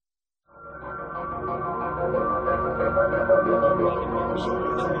musical,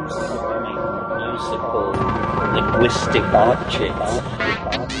 linguistic objects.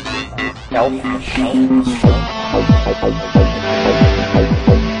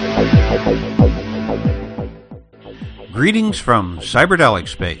 Greetings from Psychedelic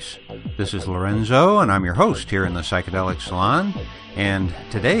space. This is Lorenzo, and I'm your host here in the Psychedelic Salon, and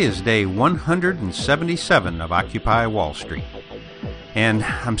today is day 177 of Occupy Wall Street. And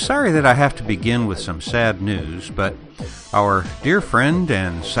I'm sorry that I have to begin with some sad news, but our dear friend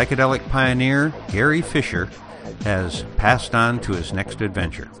and psychedelic pioneer, Gary Fisher, has passed on to his next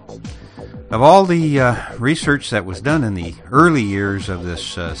adventure. Of all the research that was done in the early years of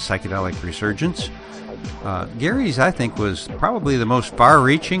this psychedelic resurgence, Gary's, I think, was probably the most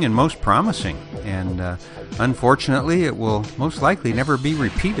far-reaching and most promising, and unfortunately it will most likely never be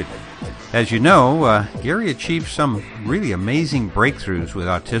repeated. As you know, Gary achieved some really amazing breakthroughs with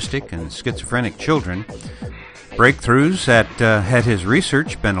autistic and schizophrenic children. Breakthroughs that, had his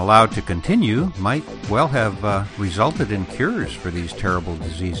research been allowed to continue, might well have resulted in cures for these terrible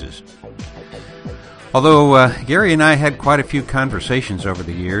diseases. Although Gary and I had quite a few conversations over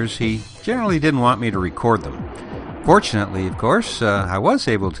the years, he generally didn't want me to record them. Fortunately, of course, I was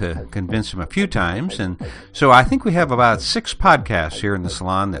able to convince him a few times, and so I think we have about 6 podcasts here in the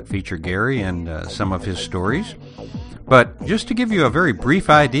salon that feature Gary and some of his stories. But just to give you a very brief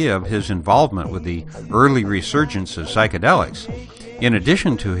idea of his involvement with the early resurgence of psychedelics, in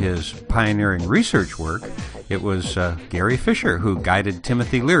addition to his pioneering research work, it was Gary Fisher who guided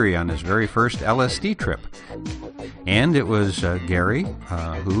Timothy Leary on his very first LSD trip. And it was Gary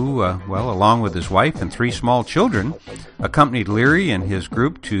who, along with his wife and 3 small children, accompanied Leary and his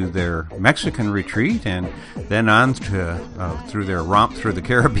group to their Mexican retreat and then on to through their romp through the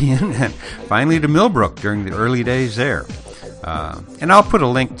Caribbean and finally to Millbrook during the early days there. And I'll put a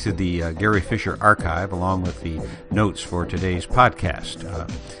link to the Gary Fisher archive along with the notes for today's podcast.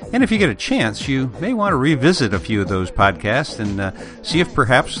 And if you get a chance, you may want to revisit a few of those podcasts and see if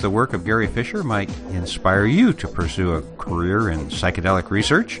perhaps the work of Gary Fisher might inspire you to pursue a career in psychedelic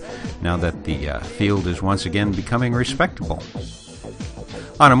research now that the field is once again becoming respectable.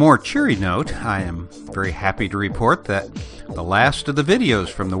 On a more cheery note, I am very happy to report that the last of the videos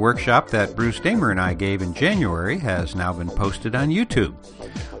from the workshop that Bruce Damer and I gave in January has now been posted on YouTube.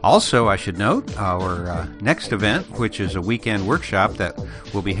 Also, I should note, our next event, which is a weekend workshop that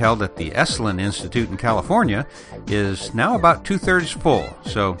will be held at the Salon Institute in California, is now about 2/3 full.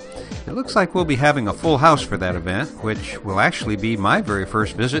 So it looks like we'll be having a full house for that event, which will actually be my very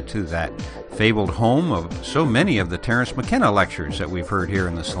first visit to that fabled home of so many of the Terence McKenna lectures that we've heard here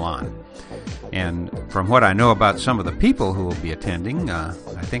in the salon. And from what I know about some of the people who will be attending, I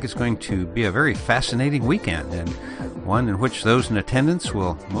think it's going to be a very fascinating weekend, and one in which those in attendance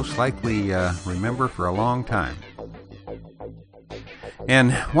will most likely remember for a long time.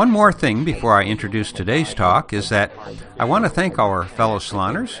 And one more thing before I introduce today's talk is that I want to thank our fellow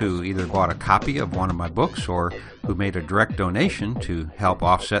saloners who either bought a copy of one of my books or who made a direct donation to help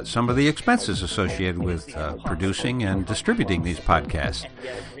offset some of the expenses associated with producing and distributing these podcasts.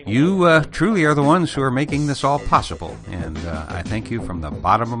 You truly are the ones who are making this all possible, and I thank you from the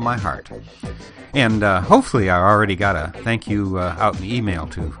bottom of my heart. And hopefully I already got a thank you out in the email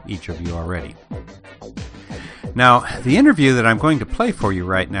to each of you already. Now, the interview that I'm going to play for you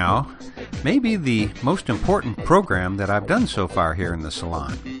right now may be the most important program that I've done so far here in the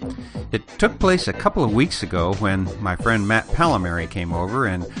salon. It took place a couple of weeks ago when my friend Matt Palomary came over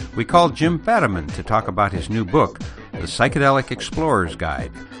and we called Jim Fadiman to talk about his new book, The Psychedelic Explorer's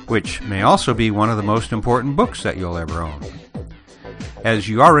Guide, which may also be one of the most important books that you'll ever own. As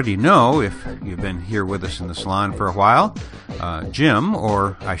you already know, if you've been here with us in the salon for a while, Jim,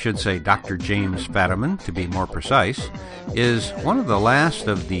 or I should say Dr. James Fadiman, to be more precise, is one of the last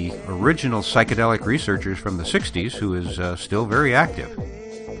of the original psychedelic researchers from the 60s who is still very active.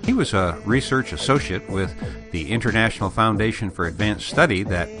 He was a research associate with the International Foundation for Advanced Study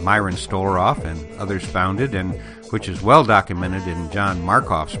that Myron Stolaroff and others founded, and which is well documented in John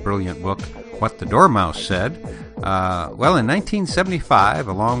Markoff's brilliant book, What the Dormouse Said. In 1975,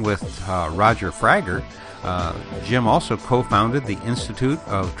 along with Roger Frager, Jim also co-founded the Institute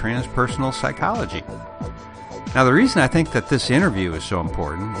of Transpersonal Psychology. Now, the reason I think that this interview is so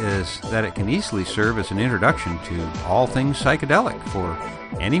important is that it can easily serve as an introduction to all things psychedelic for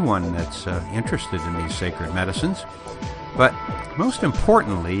anyone that's interested in these sacred medicines. But most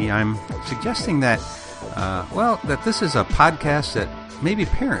importantly, I'm suggesting that, that this is a podcast that maybe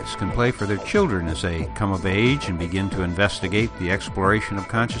parents can play for their children as they come of age and begin to investigate the exploration of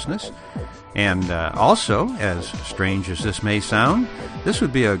consciousness. And also, as strange as this may sound, this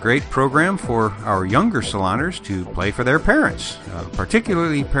would be a great program for our younger saloners to play for their parents,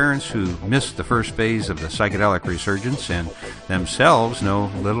 particularly parents who missed the first phase of the psychedelic resurgence and themselves know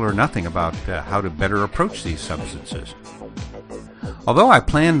little or nothing about how to better approach these substances. Although I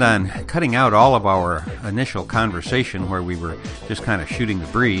planned on cutting out all of our initial conversation where we were just kind of shooting the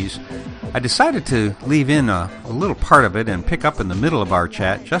breeze, I decided to leave in a little part of it and pick up in the middle of our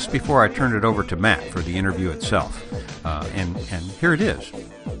chat just before I turned it over to Matt for the interview itself. And here it is.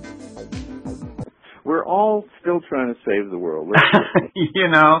 We're all still trying to save the world.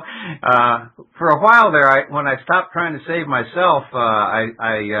 For a while there, when I stopped trying to save myself,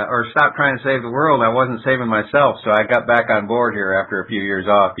 or stopped trying to save the world, I wasn't saving myself, so I got back on board here after a few years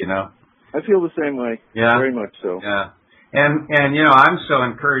off, I feel the same way. Yeah. Very much so. Yeah. And I'm so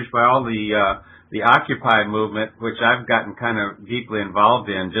encouraged by all the Occupy movement, which I've gotten kind of deeply involved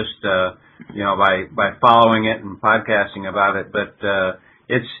in just, by following it and podcasting about it. But,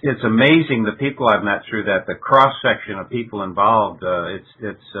 it's amazing the people I've met through that, the cross-section of people involved.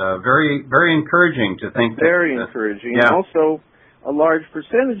 It's very, very encouraging to think Very encouraging. Yeah. And also, a large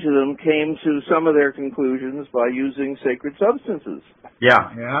percentage of them came to some of their conclusions by using sacred substances.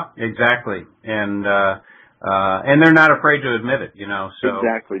 Yeah, exactly. And they're not afraid to admit it, so.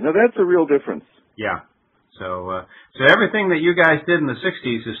 Exactly. Now, that's a real difference. Yeah. So everything that you guys did in the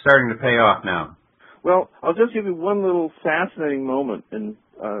 60s is starting to pay off now. Well, I'll just give you one little fascinating moment. And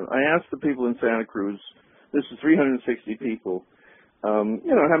I asked the people in Santa Cruz, this is 360 people, how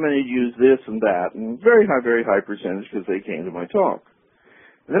many use this and that, and very high percentage because they came to my talk.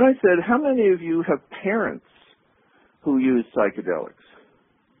 And then I said, how many of you have parents who use psychedelics?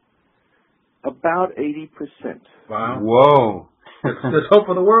 About 80%. Wow. Whoa. There's hope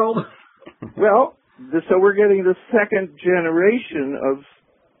for the world. Well, so we're getting the second generation of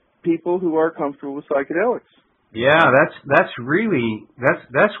people who are comfortable with psychedelics. Yeah,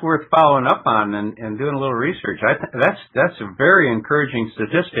 that's worth following up on and doing a little research. That's a very encouraging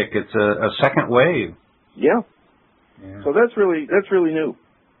statistic. It's a second wave. Yeah. So that's really new.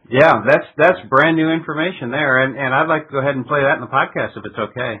 Yeah, that's brand new information there, and I'd like to go ahead and play that in the podcast if it's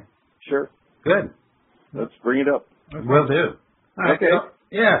okay. Sure. Good. Let's bring it up. Okay. Will do. All right, okay.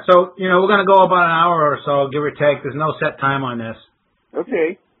 So we're going to go about an hour or so, give or take. There's no set time on this.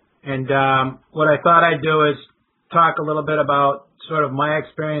 Okay. And what I thought I'd do is talk a little bit about sort of my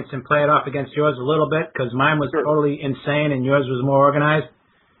experience and play it off against yours a little bit, because mine was totally insane and yours was more organized.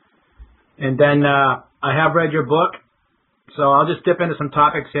 And then I have read your book, so I'll just dip into some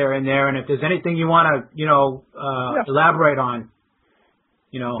topics here and there. And if there's anything you want to, elaborate on,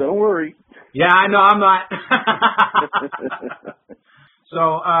 Don't worry. Yeah, I know, I'm not. So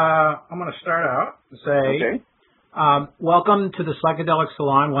I'm going to start out and say, okay. Welcome to the Psychedelic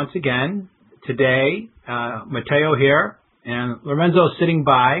Salon once again. Today, Matteo here, and Lorenzo sitting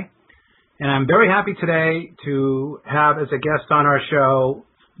by. And I'm very happy today to have as a guest on our show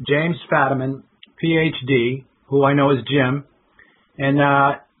James Fadiman, Ph.D., who I know is Jim. And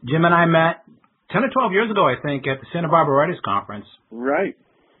Jim and I met 10 or 12 years ago, I think, at the Santa Barbara Writers Conference. Right.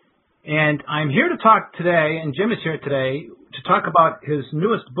 And I'm here to talk today, and Jim is here today, to talk about his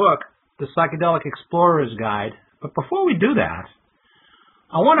newest book, The Psychedelic Explorer's Guide. But before we do that,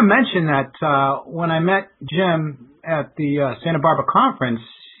 I want to mention that when I met Jim at the Santa Barbara Conference,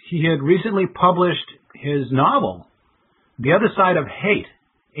 he had recently published his novel, The Other Side of Hate,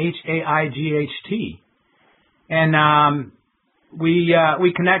 H-A-I-G-H-T. And we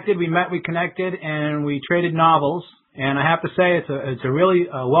connected, and we traded novels. And I have to say, it's a really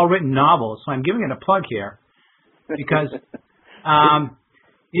well-written novel, so I'm giving it a plug here. Because,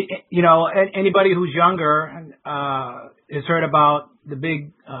 anybody who's younger has heard about the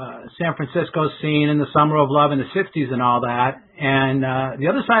big San Francisco scene in the Summer of Love in the 60s and all that. And The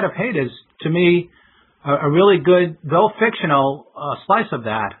Other Side of Hate is, to me, a really good, though fictional, slice of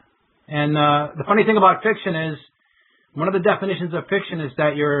that. And the funny thing about fiction is, one of the definitions of fiction is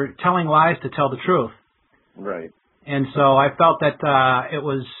that you're telling lies to tell the truth. Right. And so I felt that it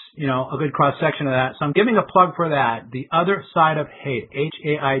was, a good cross-section of that. So I'm giving a plug for that, The Other Side of Hate,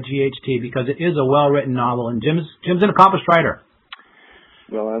 H-A-I-G-H-T, because it is a well-written novel, and Jim's an accomplished writer.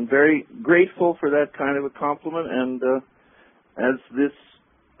 Well, I'm very grateful for that kind of a compliment, and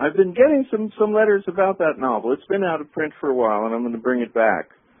I've been getting some letters about that novel. It's been out of print for a while, and I'm going to bring it back.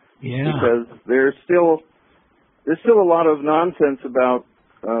 Yeah. Because there's still a lot of nonsense about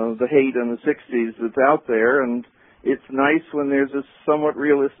the hate in the 60s that's out there, and it's nice when there's a somewhat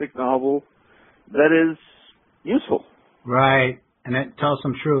realistic novel that is useful. Right. and it tells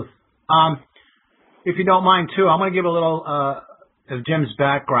some truth. If you don't mind, too, I'm going to give a little of Jim's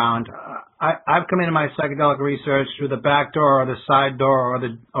background. I've come into my psychedelic research through the back door or the side door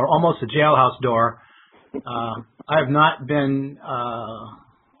or almost the jailhouse door. I have not been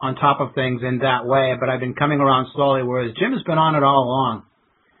on top of things in that way, but I've been coming around slowly, whereas Jim has been on it all along.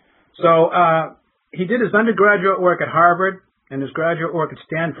 So he did his undergraduate work at Harvard and his graduate work at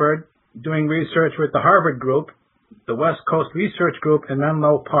Stanford, doing research with the Harvard group, the West Coast Research Group in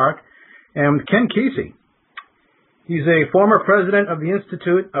Menlo Park, and Ken Kesey. He's a former president of the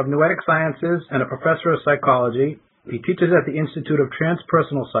Institute of Noetic Sciences and a professor of psychology. He teaches at the Institute of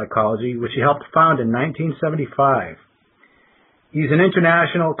Transpersonal Psychology, which he helped found in 1975. He's an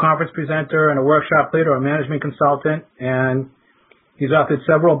international conference presenter and a workshop leader, a management consultant, and he's authored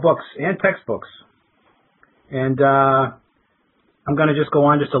several books and textbooks. And I'm going to just go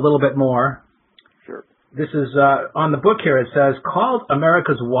on just a little bit more. Sure. This is on the book here. It says, called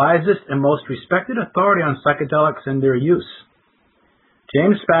America's wisest and most respected authority on psychedelics and their use.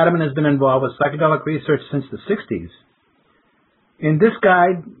 James Fadiman has been involved with psychedelic research since the 60s. In this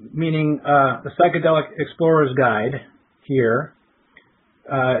guide, meaning the Psychedelic Explorer's Guide here,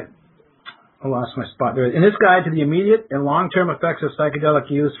 I lost my spot there. In this guide to the immediate and long-term effects of psychedelic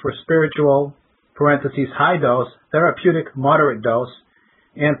use for spiritual, parentheses, high dose, therapeutic, moderate dose,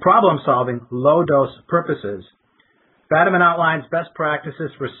 and problem-solving, low-dose purposes, Fadiman outlines best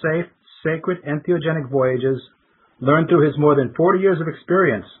practices for safe, sacred, entheogenic voyages learned through his more than 40 years of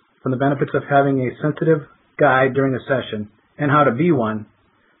experience from the benefits of having a sensitive guide during a session and how to be one,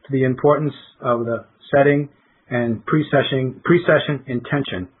 to the importance of the setting and pre-session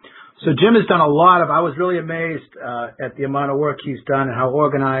intention. So Jim has done a lot of, I was really amazed at the amount of work he's done and how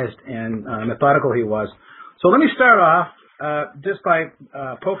organized and methodical he was. So let me start off just by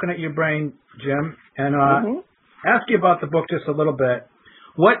poking at your brain, Jim, and ask you about the book just a little bit.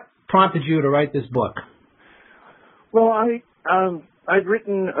 What prompted you to write this book? Well, I'd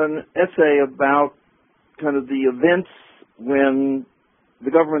written an essay about kind of the events when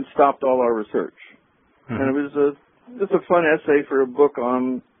the government stopped all our research. And it was just a fun essay for a book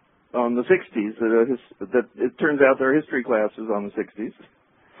on the 60s. That it turns out their history class is on the 60s.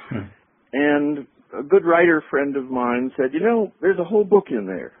 And a good writer friend of mine said, there's a whole book in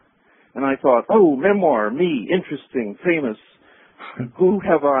there. And I thought, oh, memoir, me, interesting, famous. Who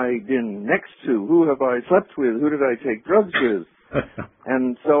have I been next to? Who have I slept with? Who did I take drugs with?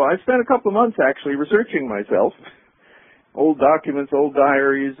 And so I spent a couple of months actually researching myself, old documents, old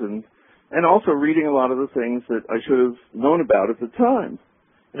diaries, and also reading a lot of the things that I should have known about at the time.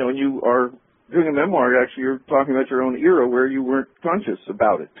 When you are doing a memoir, actually you're talking about your own era where you weren't conscious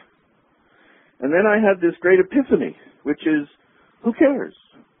about it. And then I had this great epiphany, which is, who cares?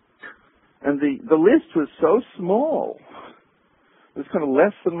 And the list was so small. It was kind of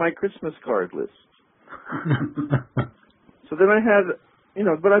less than my Christmas card list. So then I had,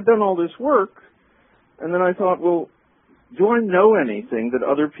 but I'd done all this work, and then I thought, well, do I know anything that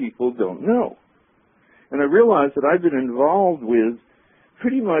other people don't know? And I realized that I've been involved with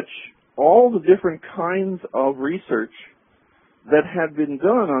pretty much all the different kinds of research that had been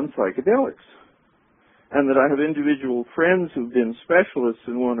done on psychedelics. And that I have individual friends who've been specialists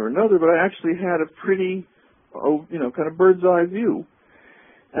in one or another, but I actually had a pretty, kind of bird's eye view.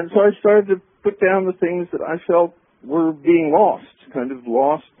 And so I started to put down the things that I felt were being lost, kind of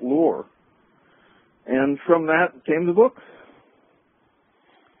lost lore. And from that came the book.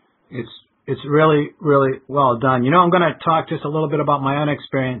 It's really, really well done. I'm going to talk just a little bit about my own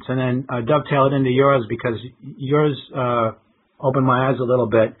experience and then dovetail it into yours because yours opened my eyes a little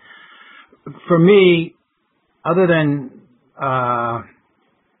bit. For me, other than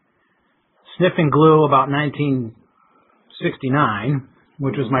sniffing glue about 1969,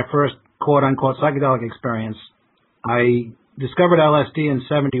 which was my first quote-unquote psychedelic experience, I discovered LSD in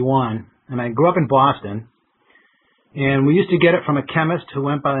 71, and I grew up in Boston, and we used to get it from a chemist who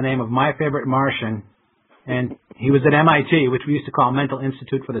went by the name of My Favorite Martian, and he was at MIT, which we used to call Mental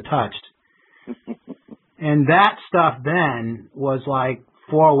Institute for the Touched. And that stuff then was like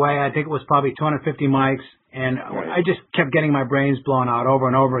 4-way, I think it was probably 250 mics, and I just kept getting my brains blown out over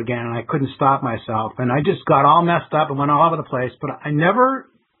and over again, and I couldn't stop myself. And I just got all messed up and went all over the place, but I never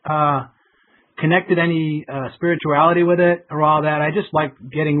connected any spirituality with it or all that. I just liked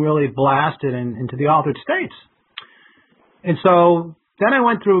getting really blasted into the altered states. And so then I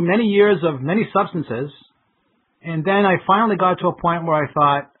went through many years of many substances, and then I finally got to a point where I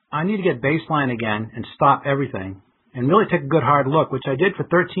thought, I need to get baseline again and stop everything and really take a good hard look, which I did for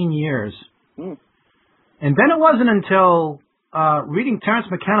 13 years. And then it wasn't until reading Terence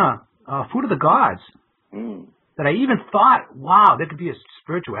McKenna, Food of the Gods, that I even thought, wow, there could be a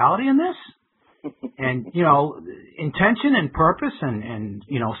spirituality in this, and intention and purpose and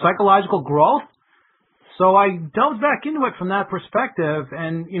psychological growth. So I delved back into it from that perspective,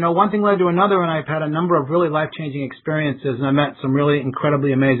 and one thing led to another, and I've had a number of really life-changing experiences, and I met some really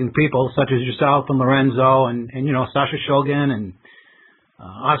incredibly amazing people, such as yourself and Lorenzo, and Sasha Shulgin and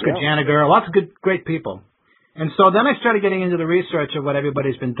Oscar Janiger, lots of great people. And so then I started getting into the research of what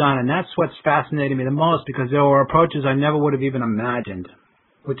everybody's been done, and that's what's fascinated me the most, because there were approaches I never would have even imagined,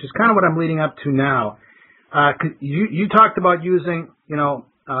 which is kind of what I'm leading up to now. You talked about using,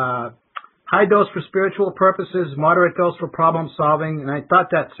 high dose for spiritual purposes, moderate dose for problem solving, and I thought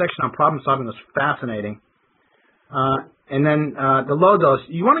that section on problem solving was fascinating. And then the low dose.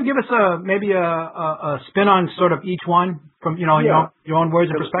 You want to give us maybe a spin on sort of each one from your own words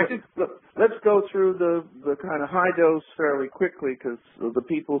and perspective? Let's go through the kind of high dose fairly quickly, because the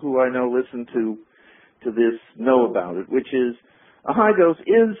people who I know listen to this know about it, which is a high dose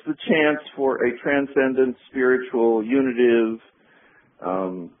is the chance for a transcendent, spiritual, unitive.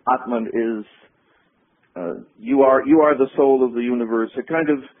 Atman is you are the soul of the universe, a kind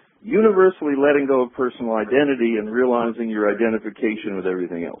of universally letting go of personal identity and realizing your identification with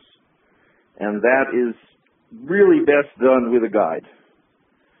everything else. And that is really best done with a guide.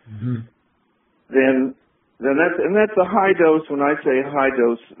 Mm-hmm. Then that's a high dose. When I say high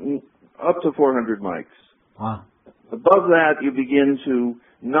dose, up to 400 mics. Wow. Above that, you begin to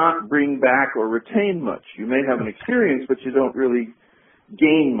not bring back or retain much. You may have an experience, but you don't really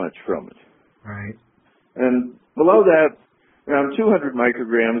gain much from it. Right. And below that, around 200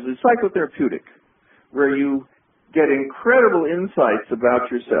 micrograms is psychotherapeutic, where you get incredible insights about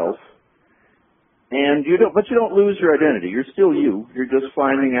yourself, and you don't lose your identity. You're still you. You're just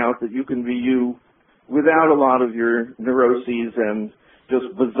finding out that you can be you without a lot of your neuroses and just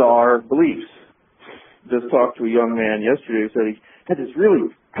bizarre beliefs. Just talked to a young man yesterday who said he had this really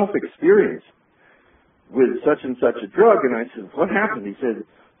tough experience with such and such a drug, and I said, what happened? He said,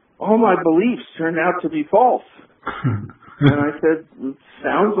 all my beliefs turned out to be false. And I said,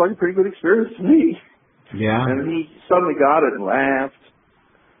 sounds like a pretty good experience to me. Yeah. And he suddenly got it and laughed.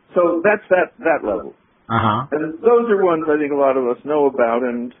 So that's that level. Uh-huh. And those are ones I think a lot of us know about.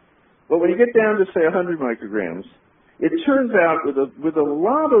 But when you get down to, say, 100 micrograms, it turns out with a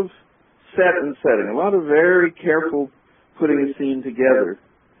lot of set and setting, a lot of very careful putting a scene together,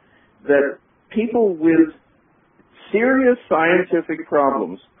 that people with serious scientific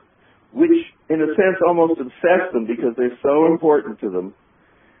problems, which in a sense almost obsess them because they're so important to them,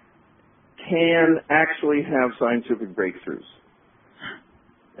 can actually have scientific breakthroughs.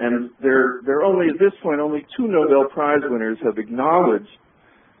 And there are only, at this point, only 2 Nobel Prize winners have acknowledged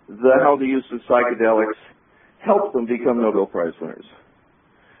how the use of psychedelics helped them become Nobel Prize winners.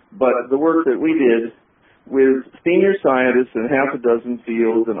 But the work that we did with senior scientists in half a dozen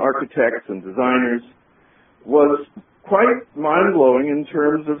fields and architects and designers was quite mind-blowing in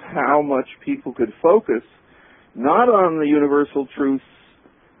terms of how much people could focus not on the universal truths,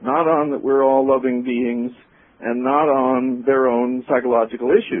 not on that we're all loving beings, and not on their own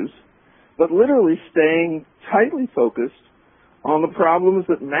psychological issues, but literally staying tightly focused on the problems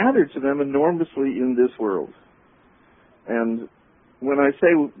that matter to them enormously in this world. And when I say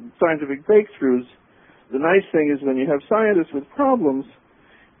scientific breakthroughs, the nice thing is when you have scientists with problems,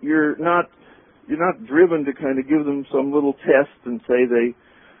 you're not driven to kind of give them some little test and say they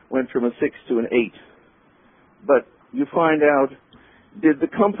went from a 6 to an 8. But you find out, did the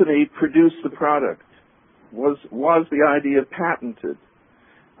company produce the product? Was the idea patented?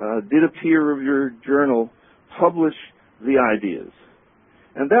 Did a peer-reviewed journal publish the ideas?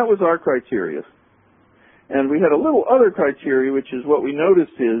 And that was our criteria. And we had a little other criteria, which is what we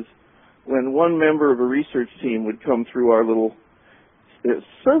noticed is when one member of a research team would come through our little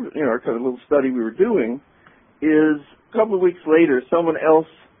our kind of little study we were doing, is a couple of weeks later, someone else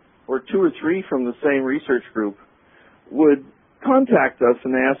or 2 or 3 from the same research group would contact us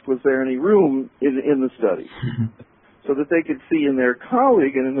and ask, was there any room in the study? So that they could see in their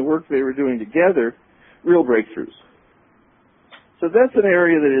colleague and in the work they were doing together real breakthroughs. So that's an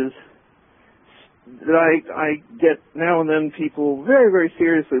area that I get now and then people very, very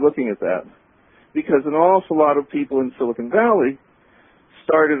seriously looking at that, because an awful lot of people in Silicon Valley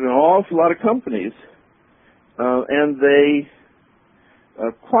started an awful lot of companies, and they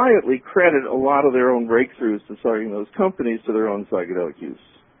quietly credit a lot of their own breakthroughs to starting those companies to their own psychedelic use.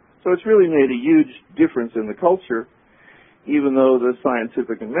 So it's really made a huge difference in the culture, even though the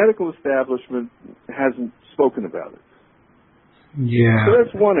scientific and medical establishment hasn't spoken about it. Yeah. So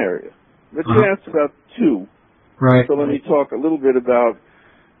that's one area. But you asked about 2. Right. So let me talk a little bit about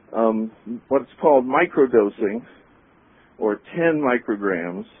what's called microdosing, or 10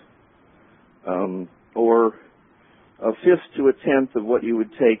 micrograms, or a fifth to a tenth of what you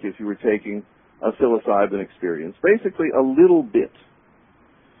would take if you were taking a psilocybin experience. Basically, a little bit.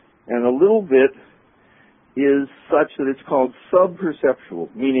 And a little bit is such that it's called sub-perceptual,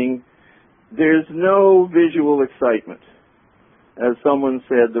 meaning there's no visual excitement. As someone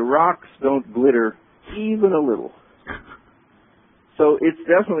said, the rocks don't glitter even a little. So it's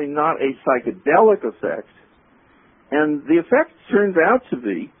definitely not a psychedelic effect. And the effect turns out to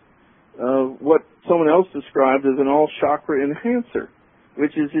be what someone else described as an all-chakra enhancer,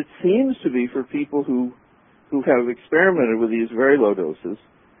 which is, it seems to be for people who have experimented with these very low doses,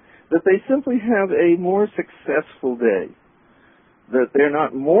 that they simply have a more successful day, that they're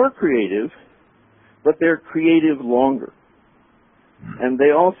not more creative, but they're creative longer. And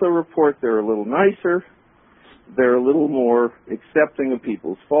they also report they're a little nicer, they're a little more accepting of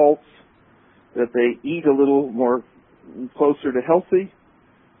people's faults, that they eat a little more closer to healthy,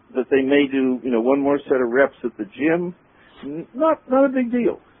 that they may do, one more set of reps at the gym. Not a big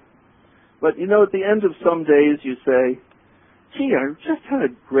deal. But, at the end of some days you say, gee, I just had a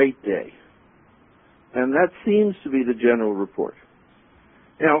great day. And that seems to be the general report.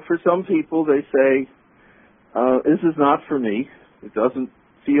 Now, for some people, they say, this is not for me. It doesn't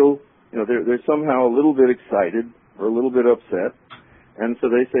feel, they're somehow a little bit excited or a little bit upset. And so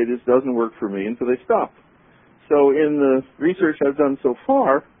they say, this doesn't work for me, and so they stop. So in the research I've done so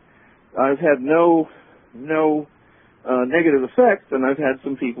far, I've had no negative effects, and I've had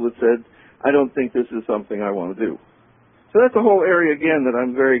some people that said, I don't think this is something I want to do. So that's a whole area, again, that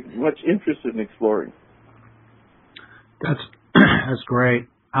I'm very much interested in exploring. That's great.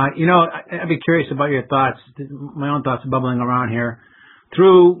 I'd be curious about your thoughts. My own thoughts are bubbling around here.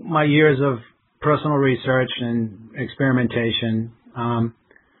 Through my years of personal research and experimentation,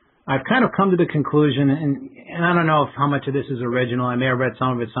 I've kind of come to the conclusion, and I don't know how much of this is original. I may have read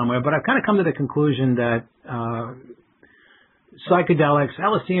some of it somewhere, but I've kind of come to the conclusion that psychedelics,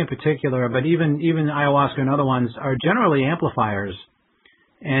 LSD in particular, but even ayahuasca and other ones, are generally amplifiers.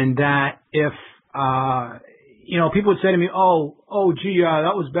 And that if, people would say to me, gee,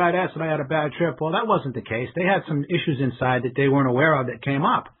 that was badass and I had a bad trip. Well, that wasn't the case. They had some issues inside that they weren't aware of that came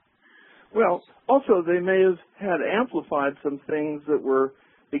up. Well, also, they may have had amplified some things that were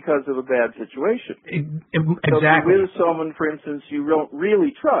because of a bad situation. Exactly. So if you're with someone, for instance, you don't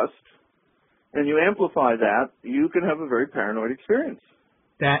really trust, and you amplify that, you can have a very paranoid experience.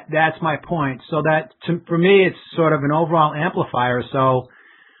 That's my point. So for me, it's sort of an overall amplifier. So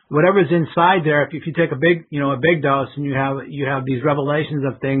whatever's inside there, if you take a big dose and you have these revelations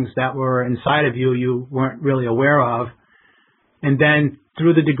of things that were inside of you weren't really aware of, and then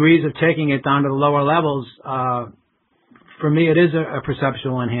through the degrees of taking it down to the lower levels, for me, it is a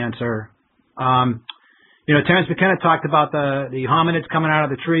perceptual enhancer. Terence McKenna talked about the hominids coming out of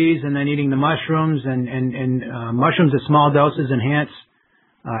the trees and then eating the mushrooms, and mushrooms at small doses enhance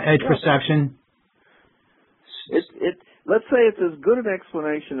edge perception. Let's say it's as good an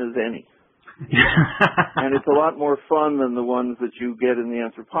explanation as any. And it's a lot more fun than the ones that you get in the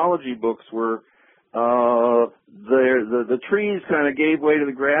anthropology books where the trees kind of gave way to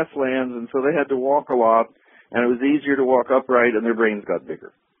the grasslands, and so they had to walk a lot, and it was easier to walk upright, and their brains got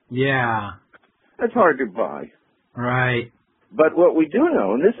bigger. Yeah. That's hard to buy. Right. But what we do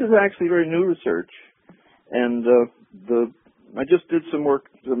know, and this is actually very new research, and I just did some work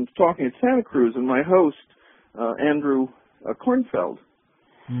talking at Santa Cruz, and my host, Andrew Kornfeld,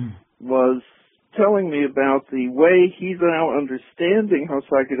 was telling me about the way he's now understanding how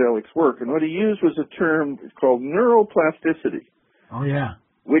psychedelics work. And what he used was a term called neuroplasticity. Oh, yeah.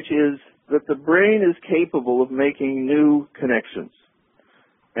 Which is that the brain is capable of making new connections.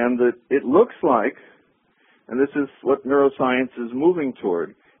 And that it looks like, and this is what neuroscience is moving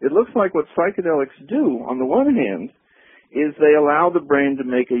toward, it looks like what psychedelics do, on the one hand, is they allow the brain to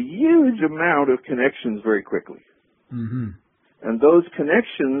make a huge amount of connections very quickly. Mm-hmm. And those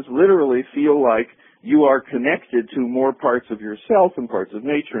connections literally feel like you are connected to more parts of yourself and parts of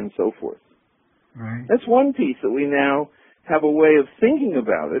nature and so forth. Right. That's one piece that we now have a way of thinking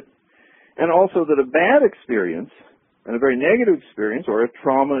about it, and also that a bad experience and a very negative experience or a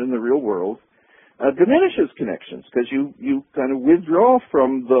trauma in the real world diminishes connections because you kind of withdraw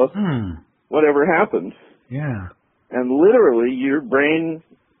from the whatever happened. Yeah. And literally your brain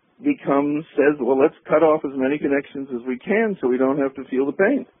says, well, let's cut off as many connections as we can so we don't have to feel the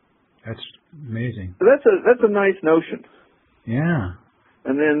pain. That's amazing. So that's a nice notion. Yeah.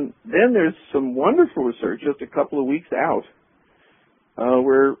 And then there's some wonderful research just a couple of weeks out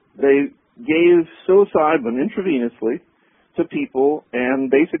where they gave psilocybin intravenously to people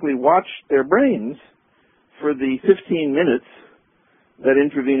and basically watched their brains for the 15 minutes that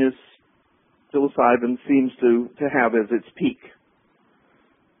intravenous psilocybin seems to have as its peak.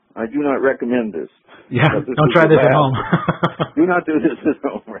 I do not recommend this. Yeah, don't try this at home. Do not do this at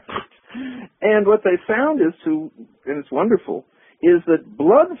home. Right? And what they found is and it's wonderful, is that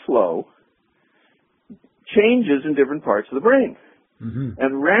blood flow changes in different parts of the brain. Mm-hmm.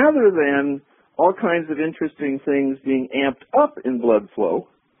 And rather than all kinds of interesting things being amped up in blood flow,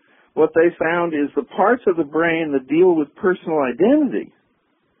 what they found is the parts of the brain that deal with personal identity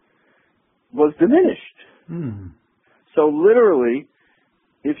was diminished. Mm. So literally,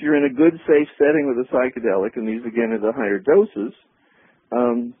 if you're in a good, safe setting with a psychedelic, and these again are the higher doses,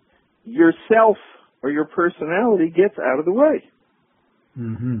 your self or your personality gets out of the way.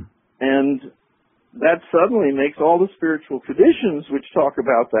 Mm-hmm. And that suddenly makes all the spiritual traditions which talk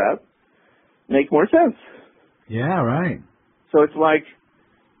about that make more sense. Yeah, right. So it's like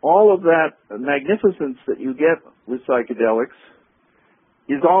all of that magnificence that you get with psychedelics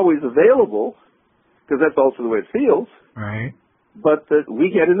is always available, because that's also the way it feels. Right. But that we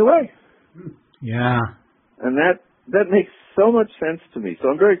get in the way. Yeah. And that makes so much sense to me. So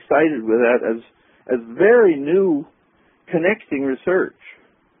I'm very excited with that as very new connecting research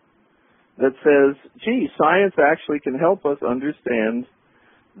that says, gee, science actually can help us understand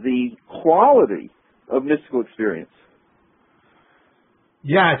the quality of mystical experience.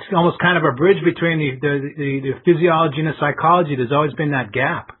 Yeah, it's almost kind of a bridge between the physiology and the psychology. There's always been that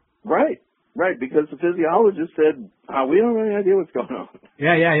gap. Right. Right, because the physiologist said, we don't have any idea what's going on.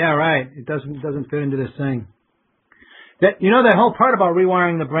 Yeah, right. It doesn't fit into this thing. That whole part about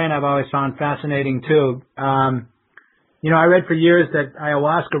rewiring the brain I've always found fascinating too. I read for years that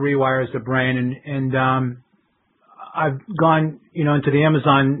ayahuasca rewires the brain, and I've gone into the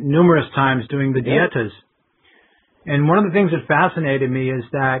Amazon numerous times doing the dietas. And one of the things that fascinated me is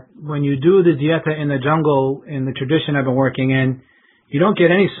that when you do the dieta in the jungle, in the tradition I've been working in, you don't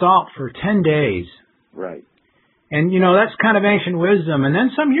get any salt for 10 days. Right. And, that's kind of ancient wisdom. And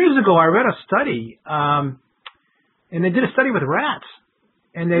then some years ago, I read a study, and they did a study with rats.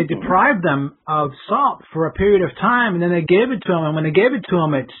 And they deprived them of salt for a period of time, and then they gave it to them. And when they gave it to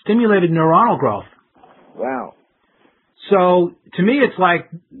them, it stimulated neuronal growth. Wow. So, to me, it's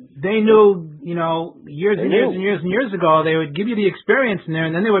like they knew, years and years ago, they would give you the experience in there,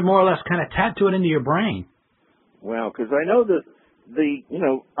 and then they would more or less kind of tattoo it into your brain. Wow, because I know that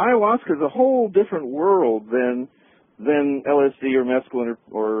ayahuasca is a whole different world than LSD or mescaline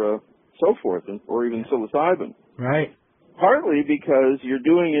or so forth, or even psilocybin. Right. Partly because you're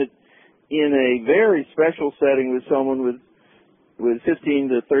doing it in a very special setting with someone with 15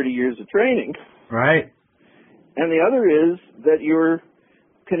 to 30 years of training. Right. And the other is that you're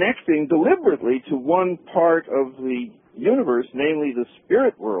connecting deliberately to one part of the universe, namely the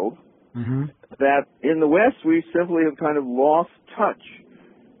spirit world, mm-hmm. that in the West we simply have kind of lost touch.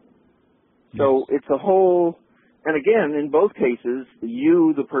 So it's a whole, and again, in both cases,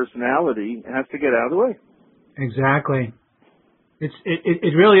 the personality, has to get out of the way. Exactly.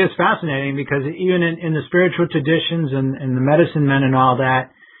 It really is fascinating, because even in the spiritual traditions and the medicine men and all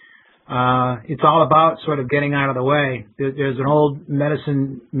that, it's all about sort of getting out of the way. There's an old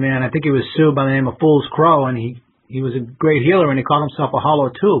medicine man, I think he was Sioux, by the name of Fool's Crow, and he was a great healer, and he called himself a hollow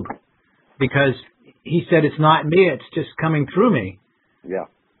tube, because he said, it's not me, it's just coming through me. Yeah.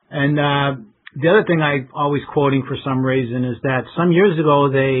 And the other thing I'm always quoting for some reason is that some years ago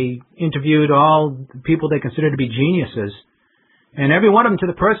they interviewed all the people they considered to be geniuses, and every one of them to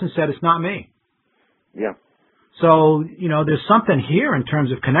the person said, it's not me. Yeah. So, there's something here in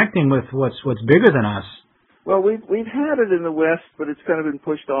terms of connecting with what's bigger than us. Well, we've had it in the West, but it's kind of been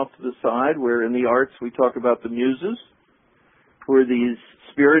pushed off to the side, where in the arts we talk about the muses, who are these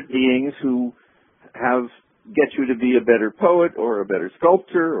spirit beings who get you to be a better poet or a better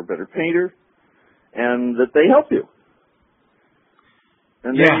sculptor or a better painter, and that they help you.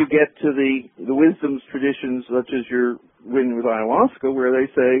 And then you get to the wisdoms traditions, such as your win with ayahuasca, where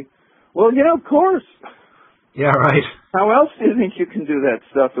they say, well, of course. Yeah, right. How else do you think you can do that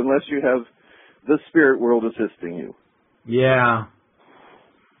stuff unless you have the spirit world assisting you? Yeah.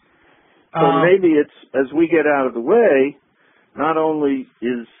 So maybe it's, as we get out of the way, not only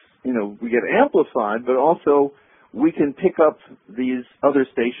is, we get amplified, but also we can pick up these other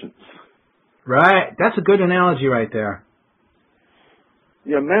stations. Right. That's a good analogy right there.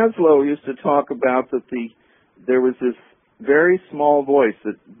 Yeah, Maslow used to talk about that there was this very small voice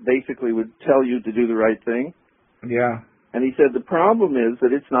that basically would tell you to do the right thing. Yeah. And he said the problem is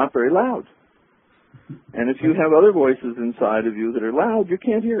that it's not very loud. And if you have other voices inside of you that are loud, you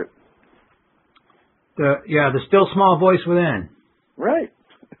can't hear it. The still small voice within. Right.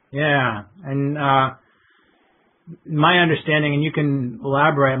 Yeah. And my understanding, and you can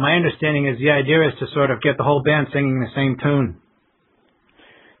elaborate, my understanding is the idea is to sort of get the whole band singing the same tune.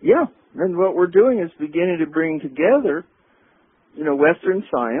 Yeah, and what we're doing is beginning to bring together, Western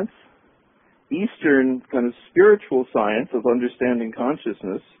science, Eastern kind of spiritual science of understanding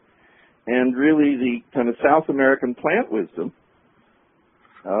consciousness, and really the kind of South American plant wisdom.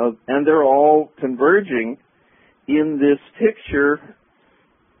 And they're all converging in this picture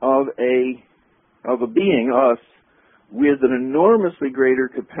of a being, us, with an enormously greater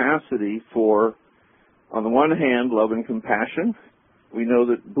capacity for, on the one hand, love and compassion. We know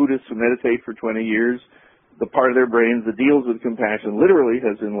that Buddhists who meditate for 20 years, the part of their brains that deals with compassion literally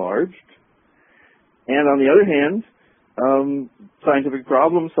has enlarged. And on the other hand, scientific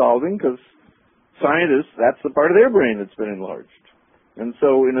problem solving, because scientists, that's the part of their brain that's been enlarged. And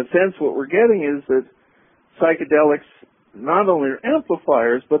so in a sense what we're getting is that psychedelics not only are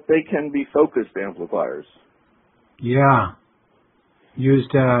amplifiers, but they can be focused amplifiers. Yeah.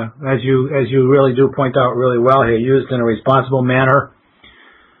 Used, as you really do point out really well here, used in a responsible manner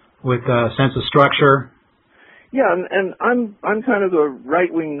with a sense of structure. Yeah, and I'm kind of a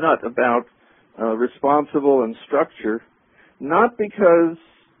right-wing nut about responsible and structure, not because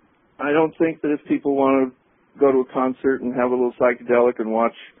I don't think that if people want to go to a concert and have a little psychedelic and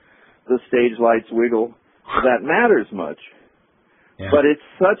watch the stage lights wiggle, that matters much. Yeah. But it's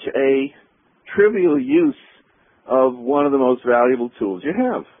such a trivial use of one of the most valuable tools you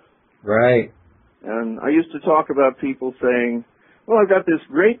have. Right. And I used to talk about people saying, well, I've got this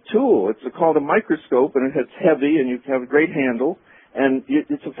great tool. It's called a microscope, and it's heavy, and you have a great handle, and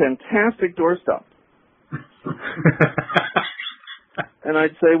it's a fantastic doorstop. And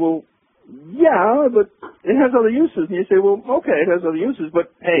I'd say, well, yeah, but it has other uses. And you say, well, okay, it has other uses,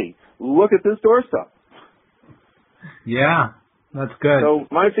 but hey, look at this doorstop. Yeah, that's good. So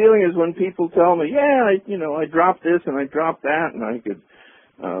my feeling is when people tell me, yeah, I dropped this and I dropped that, and I could,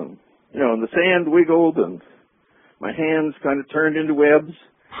 and the sand wiggled and my hands kind of turned into webs,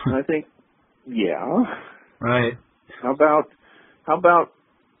 and I think, yeah. Right. How about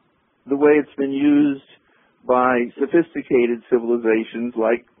the way it's been used by sophisticated civilizations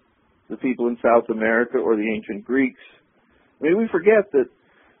like the people in South America or the ancient Greeks? I mean, we forget that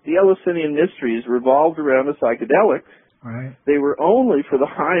the Eleusinian mysteries revolved around a psychedelic. Right. They were only for the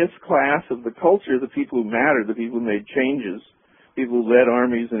highest class of the culture, the people who mattered, the people who made changes, people who led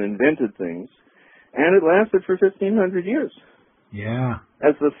armies and invented things. And it lasted for 1,500 years. Yeah.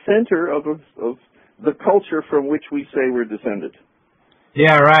 As the center of the culture from which we say we're descended.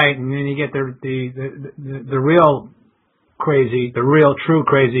 Yeah, right. And then you get the real crazy, the real true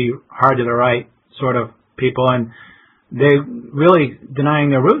crazy, hard to the right sort of people, and they really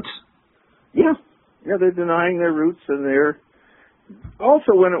denying their roots. Yeah. Yeah, they're denying their roots, and they're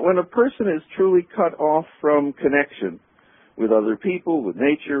also when a person is truly cut off from connection with other people, with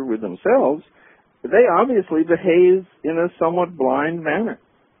nature, with themselves, they obviously behave in a somewhat blind manner.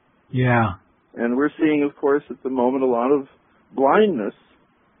 Yeah. And we're seeing, of course, at the moment a lot of blindness.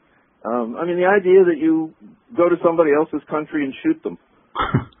 The idea that you go to somebody else's country and shoot them.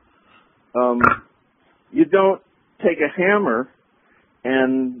 You don't take a hammer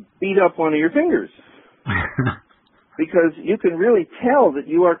and beat up one of your fingers. Because you can really tell that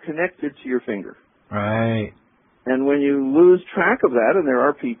you are connected to your finger. Right. And when you lose track of that, and there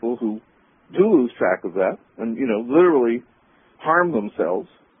are people who do lose track of that, and, literally harm themselves,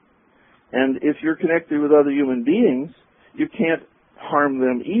 and if you're connected with other human beings, you can't harm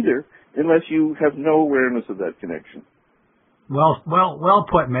them either unless you have no awareness of that connection. Well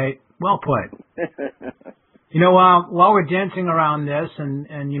put, mate. Well put. While we're dancing around this and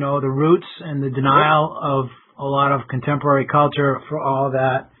the roots and the denial of a lot of contemporary culture for all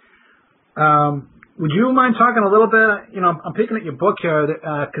that, would you mind talking a little bit, I'm picking at your book here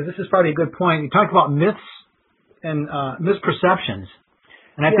because this is probably a good point. You talked about myths and misperceptions,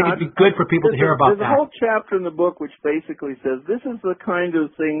 and I think it'd be good for people to hear about that. There's a whole chapter in the book which basically says this is the kind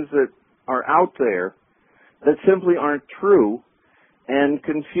of things that are out there that simply aren't true and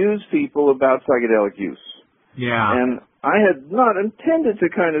confuse people about psychedelic use. Yeah. And I had not intended to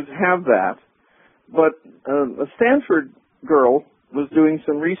kind of have that, but a Stanford girl was doing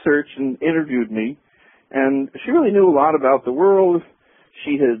some research and interviewed me, and she really knew a lot about the world.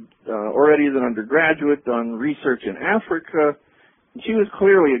 She had already, as an undergraduate, done research in Africa. She was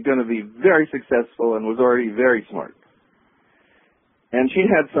clearly going to be very successful and was already very smart. And she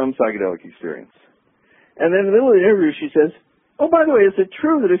had some psychedelic experience. And then in the middle of the interview, she says, oh, by the way, is it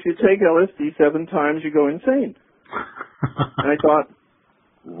true that if you take LSD 7 times, you go insane? And I thought,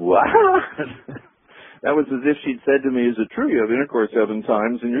 what? That was as if she'd said to me, is it true you have intercourse 7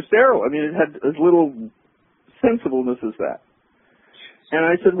 times and you're sterile? I mean, it had as little sensibleness is that? And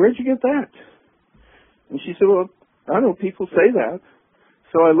I said, where'd you get that? And she said, well, I don't know, people say that.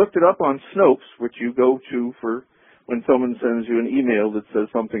 So I looked it up on Snopes, which you go to for when someone sends you an email that says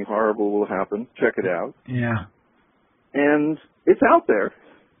something horrible will happen. Check it out. Yeah. And it's out there.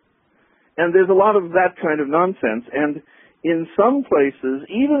 And there's a lot of that kind of nonsense. And in some places,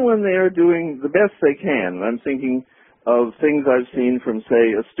 even when they are doing the best they can, I'm thinking of things I've seen from,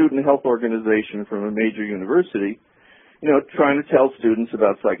 say, a student health organization from a major university, trying to tell students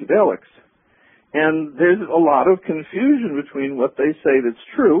about psychedelics. And there's a lot of confusion between what they say that's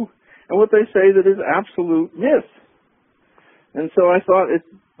true and what they say that is absolute myth. And so I thought,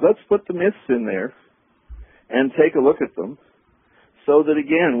 let's put the myths in there and take a look at them so that,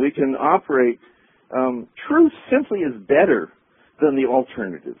 again, we can operate. Truth simply is better than the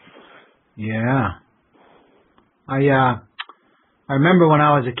alternative. Yeah. I remember when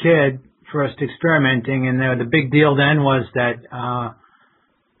I was a kid, first experimenting, and the big deal then was that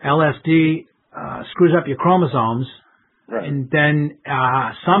LSD screws up your chromosomes. Right. And then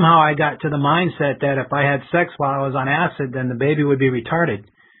somehow I got to the mindset that if I had sex while I was on acid, then the baby would be retarded.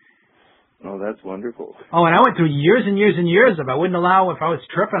 Oh, that's wonderful. Oh, and I went through years and years and years of if I was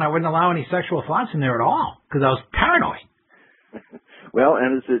tripping, I wouldn't allow any sexual thoughts in there at all because I was paranoid. Well,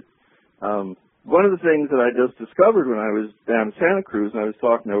 and one of the things that I just discovered when I was down in Santa Cruz, and I was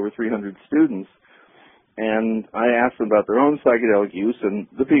talking to over 300 students, and I asked them about their own psychedelic use, and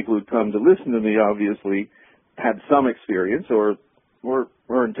the people who'd come to listen to me obviously had some experience or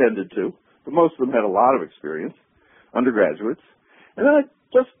intended to, but most of them had a lot of experience, undergraduates. And then I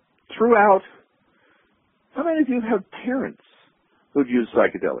just threw out, how many of you have parents who'd used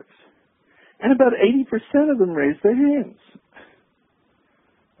psychedelics? And about 80% of them raised their hands.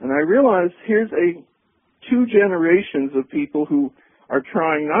 And I realized here's two generations of people who are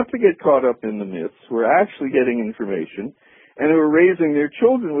trying not to get caught up in the myths, who are actually getting information, and who are raising their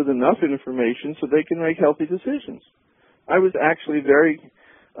children with enough information so they can make healthy decisions. I was actually very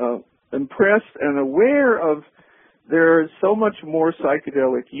impressed and aware of there is so much more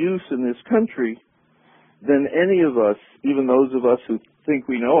psychedelic use in this country than any of us, even those of us who think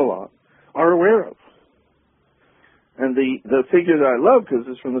we know a lot, are aware of. And the figure that I love, because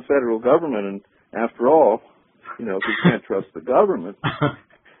it's from the federal government, and after all, if you can't trust the government,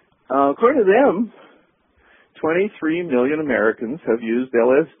 according to them, 23 million Americans have used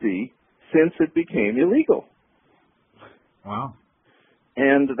LSD since it became illegal. Wow.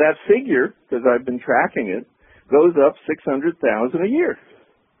 And that figure, because I've been tracking it, goes up 600,000 a year.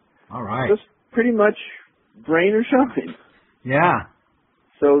 All right. Just pretty much rain or shine. Yeah.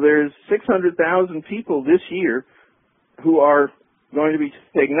 So there's 600,000 people this year who are going to be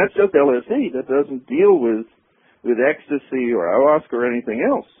taking, that's just LSD, that doesn't deal with ecstasy or ayahuasca or anything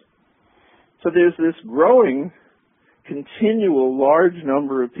else. So there's this growing, continual, large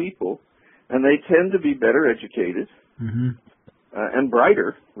number of people, and they tend to be better educated and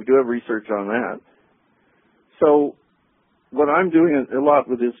brighter. We do have research on that. So what I'm doing a lot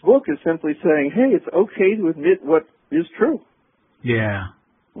with this book is simply saying, hey, it's okay to admit what is true. Yeah.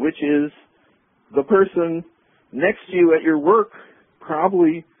 Which is the person next to you at your work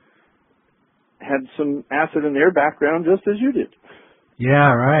probably had some acid in their background just as you did.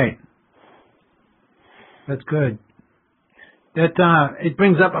 Yeah, right. That's good. That it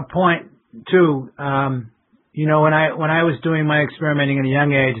brings up a point too. When I was doing my experimenting at a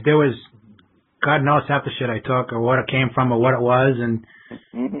young age, there was God knows half the shit I took or what it came from or what it was, and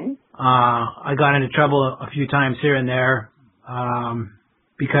I got into trouble a few times here and there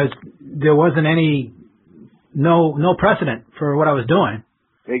because there wasn't no precedent for what I was doing.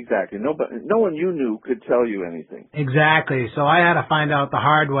 Exactly. No one you knew could tell you anything. Exactly. So I had to find out the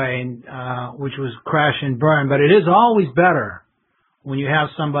hard way, which was crash and burn. But it is always better when you have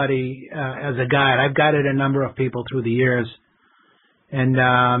somebody as a guide. I've guided a number of people through the years, and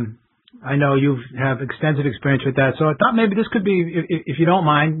I know you have extensive experience with that. So I thought maybe this could be, if you don't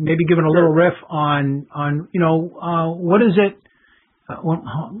mind, maybe giving a little riff on what is it,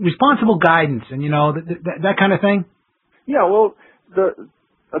 responsible guidance, and that kind of thing. Yeah. Well,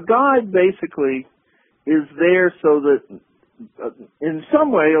 a guide basically is there so that, in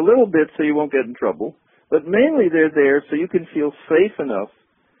some way, a little bit so you won't get in trouble, but mainly they're there so you can feel safe enough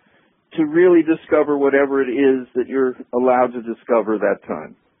to really discover whatever it is that you're allowed to discover that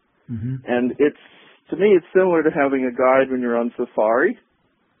time. And to me, it's similar to having a guide when you're on safari.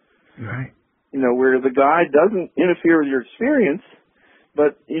 Right. Where the guide doesn't interfere with your experience,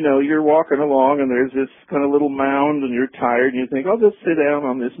 but, you're walking along and there's this kind of little mound and you're tired and you think, I'll just sit down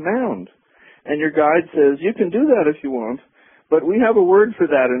on this mound. And your guide says, you can do that if you want, but we have a word for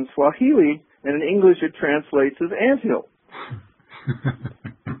that in Swahili And in English it translates as anthill.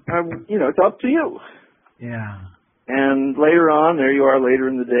 It's up to you. Yeah. And later on, there you are later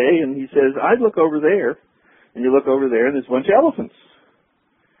in the day, and he says, I'd look over there. And you look over there, and there's a bunch of elephants.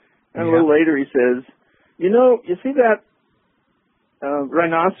 And a little later he says, you see that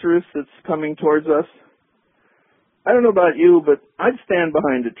rhinoceros that's coming towards us? I don't know about you, but I'd stand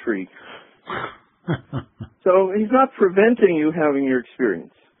behind a tree. So he's not preventing you having your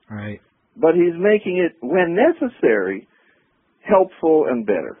experience. Right. But he's making it, when necessary, helpful and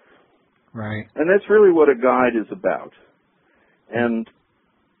better. Right. And that's really what a guide is about. And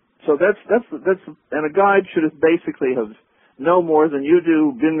so and a guide should basically have know more than you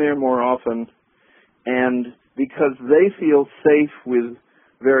do, been there more often, and because they feel safe with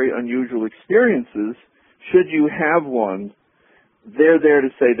very unusual experiences, should you have one, they're there to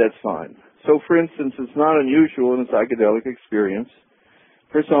say that's fine. So, for instance, it's not unusual in a psychedelic experience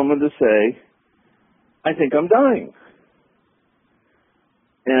for someone to say, I think I'm dying.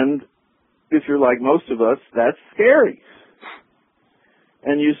 And if you're like most of us, that's scary.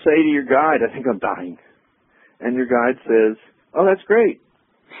 And you say to your guide, I think I'm dying. And your guide says, oh, that's great.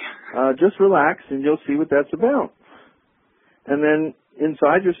 Just relax and you'll see what that's about. And then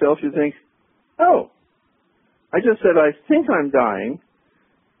inside yourself you think, oh, I just said I think I'm dying.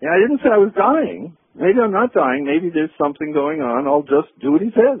 And I didn't say I was dying. Maybe I'm not dying. Maybe there's something going on. I'll just do what he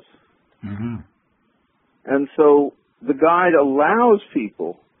says. Mm-hmm. And so the guide allows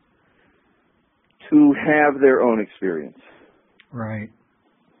people to have their own experience. Right.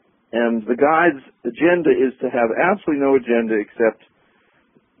 And the guide's agenda is to have absolutely no agenda except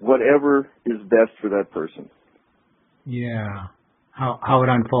whatever is best for that person. Yeah. How it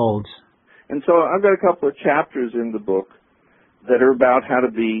unfolds. And so I've got a couple of chapters in the book that are about how to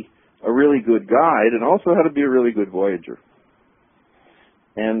be a really good guide and also how to be a really good voyager.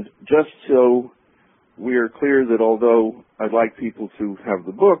 And just so we are clear that although I'd like people to have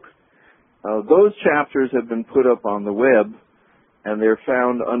the book, those chapters have been put up on the web, and they're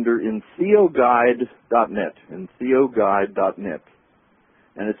found under entheoguide.net, entheoguide.net.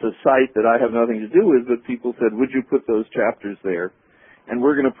 And it's a site that I have nothing to do with, but people said, would you put those chapters there? And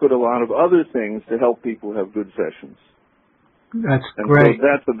we're going to put a lot of other things to help people have good sessions. That's and great. So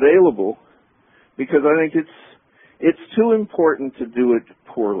that's available because I think it's too important to do it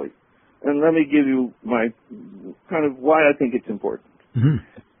poorly. And let me give you my kind of why I think it's important.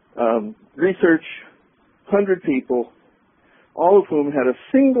 Mm-hmm. Research, 100 people, all of whom had a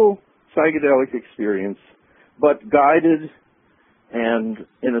single psychedelic experience, but guided and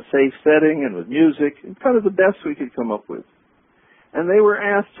in a safe setting and with music, and kind of the best we could come up with. And they were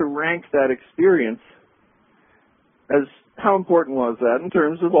asked to rank that experience as how important was that in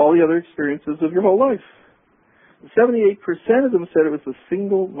terms of all the other experiences of your whole life. 78% of them said it was the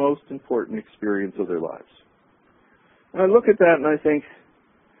single most important experience of their lives. And I look at that and I think,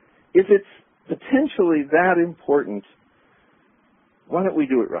 if it's potentially that important, why don't we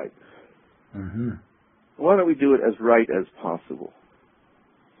do it right? Mm-hmm. Why don't we do it as right as possible?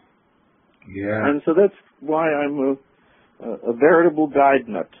 Yeah. And so that's why I'm a veritable guide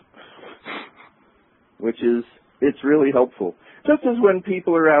nut, which is, it's really helpful. Just as when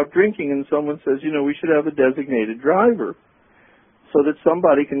people are out drinking and someone says, we should have a designated driver so that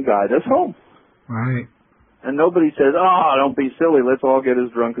somebody can guide us home. Right. And nobody says, don't be silly, let's all get as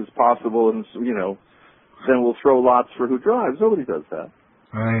drunk as possible and, then we'll throw lots for who drives. Nobody does that.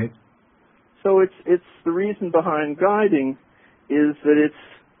 Right. So it's the reason behind guiding is that it's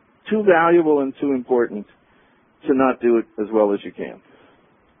too valuable and too important to not do it as well as you can.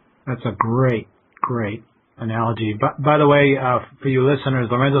 That's a great analogy. By the way, for you listeners,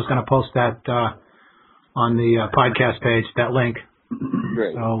 Lorenzo's going to post that on the podcast page, that link.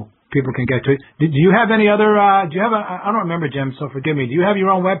 Great. So people can get to it. Do you have any other, I don't remember, Jim, so forgive me. Do you have your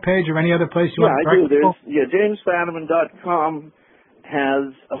own webpage or any other place you want to I do. JamesFadiman.com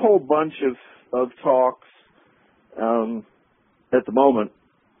has a whole bunch of talks at the moment.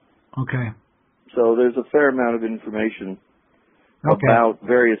 Okay. So there's a fair amount of information about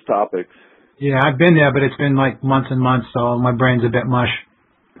various topics. Yeah, I've been there, but it's been like months and months, so my brain's a bit mush.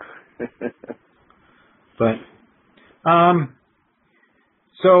 But,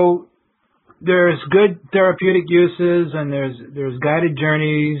 so there's good therapeutic uses, and there's guided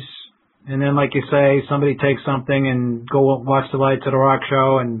journeys, and then, like you say, somebody takes something and go watch the lights at a rock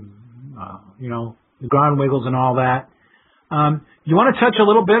show, and the ground wiggles and all that. You want to touch a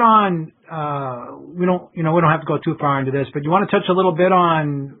little bit on? We don't have to go too far into this, but you want to touch a little bit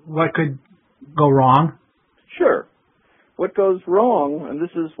on what could go wrong? Sure. What goes wrong, and this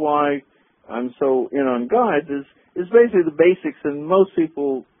is why I'm so in on guides, is basically the basics, and most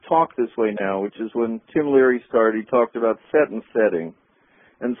people talk this way now, which is when Tim Leary started, he talked about set and setting.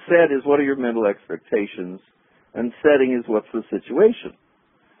 And set is what are your mental expectations, and setting is what's the situation.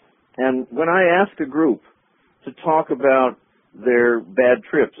 And when I ask a group to talk about their bad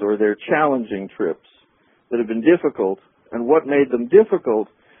trips or their challenging trips that have been difficult and what made them difficult,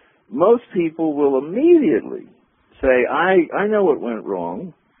 most people will immediately say, I know what went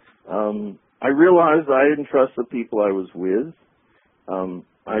wrong. I realized I didn't trust the people I was with.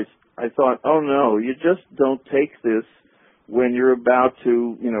 I thought, oh no, you just don't take this when you're about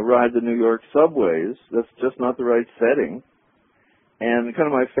to, ride the New York subways. That's just not the right setting. And kind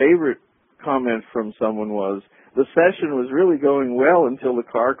of my favorite comment from someone was, the session was really going well until the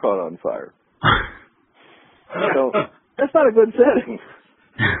car caught on fire. So that's not a good setting.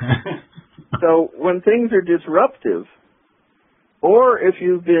 So when things are disruptive, or if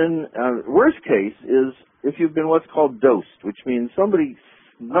you've been, worst case is if you've been what's called dosed, which means somebody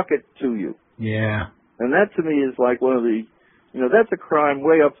snuck it to you. Yeah. And that to me is like one of the, that's a crime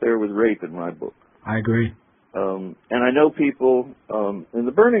way up there with rape in my book. I agree. And I know people in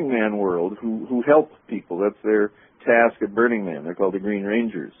the Burning Man world who help people. That's their task at Burning Man. They're called the Green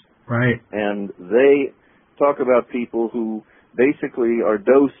Rangers. Right. And they talk about people who basically are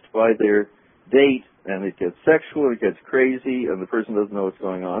dosed by their date, and it gets sexual, and it gets crazy, and the person doesn't know what's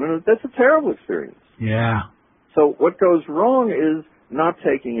going on. And that's a terrible experience. Yeah. So what goes wrong is not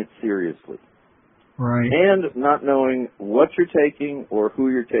taking it seriously. Right. And not knowing what you're taking or who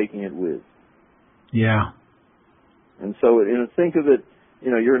you're taking it with. Yeah. And so, think of it,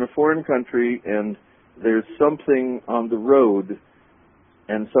 you're in a foreign country and there's something on the road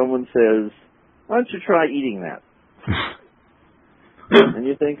and someone says, why don't you try eating that? And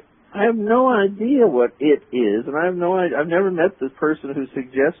you think, I have no idea what it is, and I've never met the person who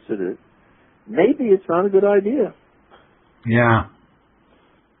suggested it. Maybe it's not a good idea. Yeah.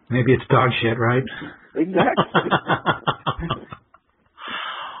 Maybe it's dog shit, right? Exactly.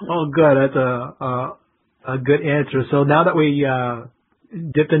 Oh, good. That's a good answer. So now that we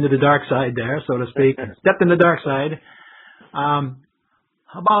dipped into the dark side there, so to speak, stepped in the dark side,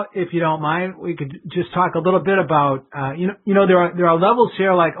 how about, if you don't mind, we could just talk a little bit about, there are levels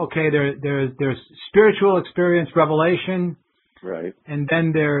here, like, okay, there's spiritual experience, revelation, right, and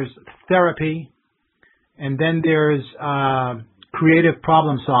then there's therapy, and then there's creative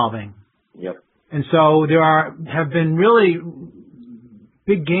problem solving. Yep. And so have been really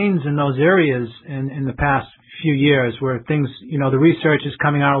big gains in those areas in the past few years, where things, the research is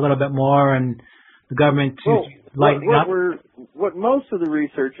coming out a little bit more, and the government is lightening up. What most of the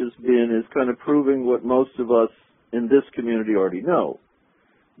research has been is kind of proving what most of us in this community already know.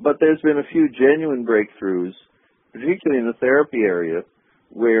 But there's been a few genuine breakthroughs, particularly in the therapy area,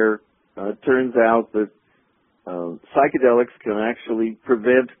 where it turns out that psychedelics can actually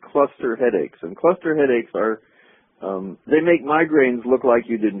prevent cluster headaches. And cluster headaches are, they make migraines look like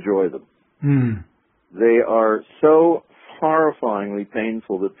you'd enjoy them. Mm. They are so horrifyingly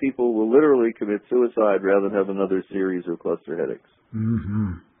painful that people will literally commit suicide rather than have another series of cluster headaches.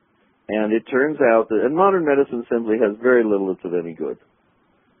 Mm-hmm. And it turns out that, and modern medicine simply has very little that's of any good.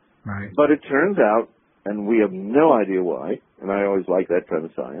 Right. But it turns out, and we have no idea why, and I always like that kind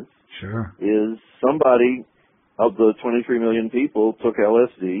of science, sure, is somebody of the 23 million people took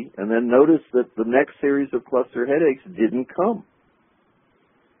LSD and then noticed that the next series of cluster headaches didn't come.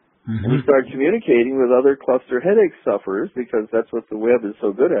 Mm-hmm. And he started communicating with other cluster headache sufferers, because that's what the web is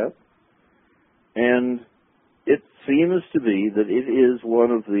so good at. And it seems to be that it is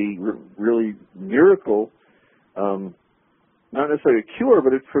one of the really miracle, not necessarily a cure,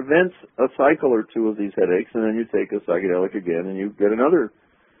 but it prevents a cycle or two of these headaches, and then you take a psychedelic again and you get another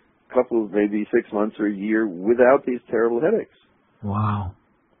couple of maybe 6 months or a year without these terrible headaches. Wow.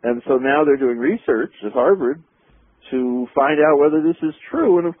 And so now they're doing research at Harvard to find out whether this is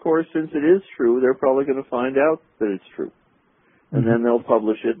true. And of course, since it is true, they're probably going to find out that it's true. And then they'll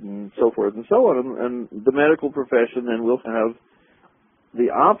publish it and so forth and so on. And the medical profession then will have the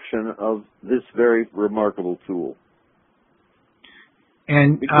option of this very remarkable tool.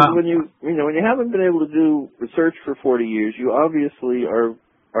 And because when you haven't been able to do research for 40 years, you obviously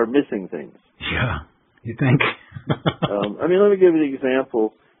are missing things. Yeah, you think? Let me give you an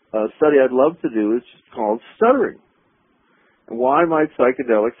example. A study I'd love to do is called stuttering. And why might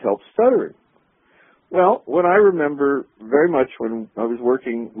psychedelics help stuttering? Well, what I remember very much when I was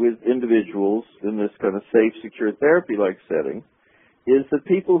working with individuals in this kind of safe, secure therapy-like setting is that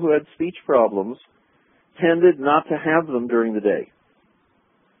people who had speech problems tended not to have them during the day.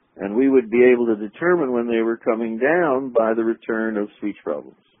 And we would be able to determine when they were coming down by the return of speech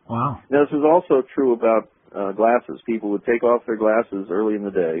problems. Wow. Now, this was also true about glasses. People would take off their glasses early in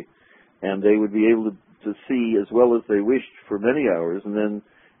the day, and they would be able to see as well as they wished for many hours, and then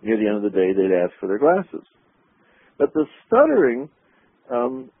near the end of the day they'd ask for their glasses. But the stuttering,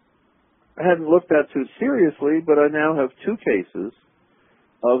 I hadn't looked at too seriously, but I now have 2 cases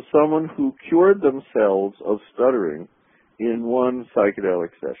of someone who cured themselves of stuttering in one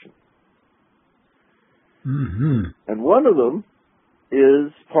psychedelic session. Mm-hmm. And one of them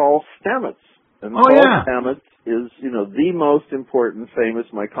is Paul Stamets. And Paul Stamets is, the most important famous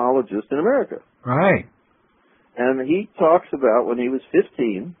mycologist in America. Right. And he talks about when he was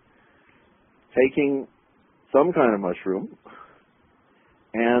 15, taking some kind of mushroom,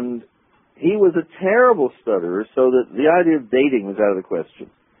 and he was a terrible stutterer, so that the idea of dating was out of the question.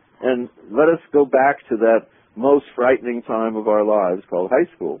 And let us go back to that most frightening time of our lives called high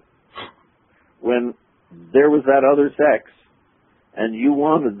school, when there was that other sex, and you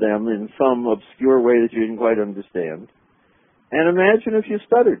wanted them in some obscure way that you didn't quite understand. And imagine if you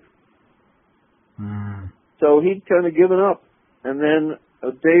stuttered. Mm. So he'd kind of given up. And then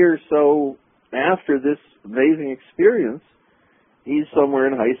a day or so after this amazing experience, he's somewhere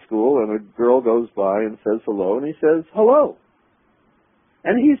in high school, and a girl goes by and says hello, and he says, hello.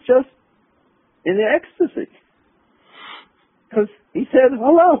 And he's just in ecstasy, because he said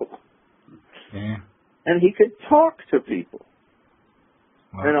hello. Yeah. And he could talk to people.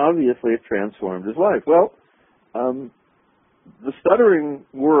 Wow. And obviously it transformed his life. Well, the stuttering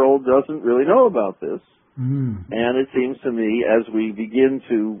world doesn't really know about this. Mm. And it seems to me, as we begin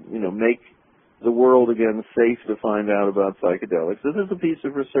to, make the world again safe to find out about psychedelics, this is a piece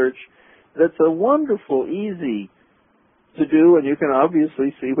of research that's a wonderful, easy to do, and you can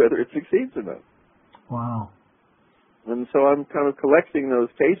obviously see whether it succeeds or not. Wow. And so I'm kind of collecting those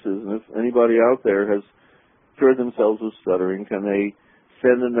cases, and if anybody out there has cured themselves of stuttering, can they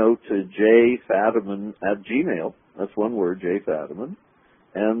send a note to jfadiman@gmail, that's one word, jfadiman,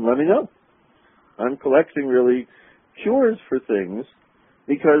 and let me know. I'm collecting really cures for things,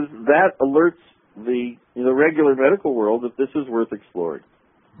 because that alerts the regular medical world that this is worth exploring.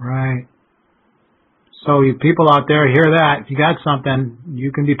 Right. So you people out there hear that. If you got something,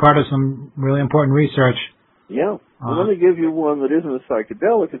 you can be part of some really important research. Yeah. Well, let me give you one that isn't a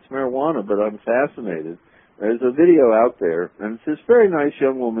psychedelic. It's marijuana, but I'm fascinated. There's a video out there, and it's this very nice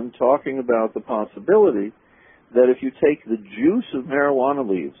young woman talking about the possibility that if you take the juice of marijuana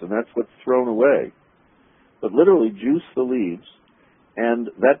leaves, and that's what's thrown away, but literally juice the leaves, and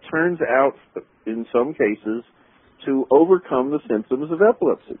that turns out, in some cases, to overcome the symptoms of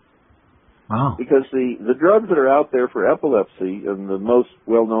epilepsy. Wow. Because the drugs that are out there for epilepsy, and the most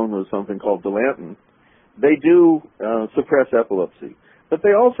well-known was something called Dilantin, they do suppress epilepsy. But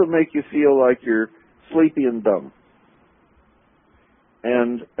they also make you feel like you're sleepy and dumb.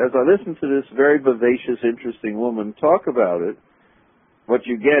 And as I listen to this very vivacious, interesting woman talk about it, what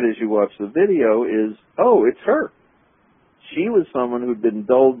you get as you watch the video is, oh, it's her. She was someone who'd been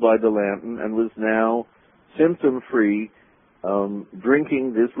dulled by Dilantin and was now symptom-free,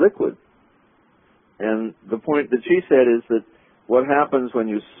 drinking this liquid. And the point that she said is that what happens when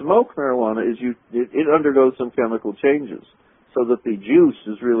you smoke marijuana is it undergoes some chemical changes, so that the juice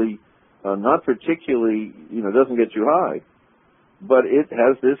is really not particularly, doesn't get you high, but it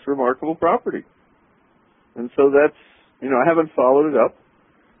has this remarkable property. And so that's, I haven't followed it up,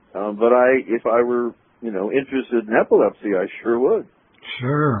 but if I were, interested in epilepsy, I sure would.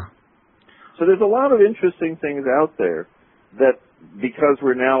 Sure. So there's a lot of interesting things out there that, because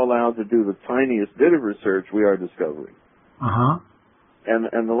we're now allowed to do the tiniest bit of research, we are discovering. Uh-huh.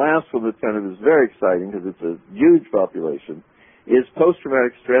 And the last one that kind of is very exciting, because it's a huge population, is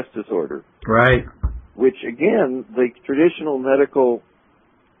post-traumatic stress disorder. Right. Which, again, the traditional medical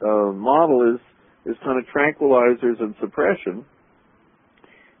model is kind of tranquilizers and suppression,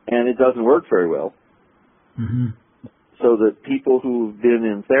 and it doesn't work very well. Mm-hmm. So that people who've been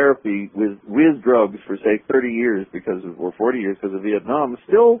in therapy with drugs for, say, 30 years or 40 years because of Vietnam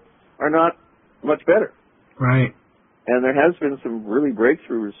still are not much better. Right. And there has been some really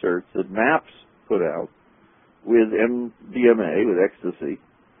breakthrough research that MAPS put out with MDMA, with ecstasy,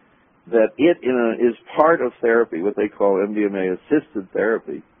 that it is part of therapy, what they call MDMA-assisted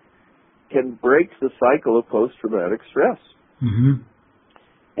therapy, can break the cycle of post-traumatic stress. Mm-hmm.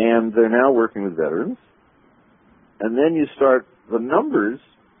 And they're now working with veterans. And then you start the numbers.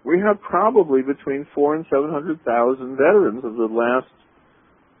 We have probably between 400,000 and 700,000 veterans of the last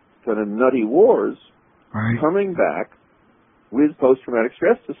kind of nutty wars coming back with post-traumatic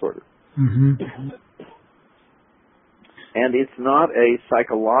stress disorder. Mm-hmm. And it's not a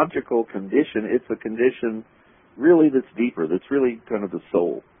psychological condition. It's a condition really that's deeper, that's really kind of the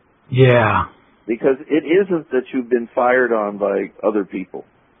soul. Yeah. because it isn't that you've been fired on by other people.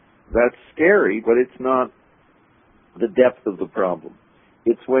 That's scary, but it's not the depth of the problem.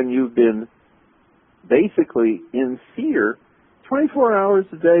 It's when you've been basically in fear 24 hours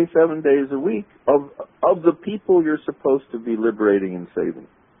a day, 7 days a week of the people you're supposed to be liberating and saving.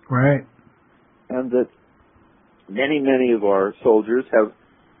 Right. And that many of our soldiers have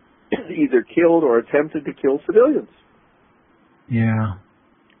either killed or attempted to kill civilians. Yeah.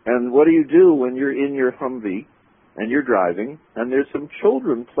 And what do you do when you're in your Humvee and you're driving and there's some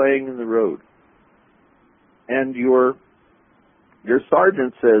children playing in the road? And your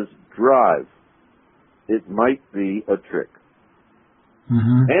sergeant says, drive. It might be a trick.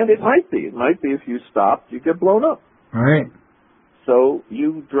 Mm-hmm. And it might be. It might be if you stop, you get blown up. Right. So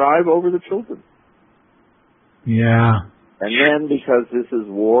you drive over the children. Yeah. And then, because this is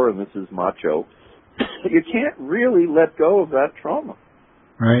war and this is macho, you can't really let go of that trauma.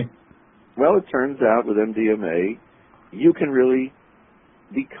 Right. Well, it turns out with MDMA, you can really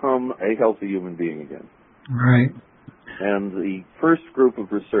become a healthy human being again. Right. And the first group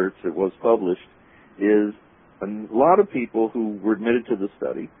of research that was published is a lot of people who were admitted to the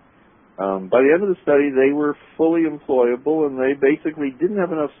study. By the end of the study, they were fully employable, and they basically didn't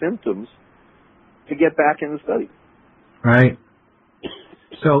have enough symptoms to get back in the study. Right.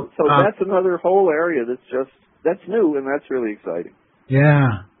 So that's another whole area that's new, and that's really exciting.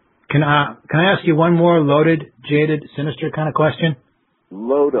 Yeah. Can I ask you one more loaded, jaded, sinister kind of question?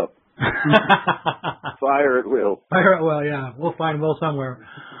 Load up. Fire at will. Fire at will, yeah. We'll find will somewhere.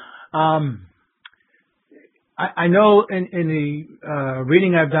 I know in the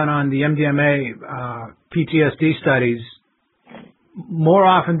reading I've done on the MDMA PTSD studies, more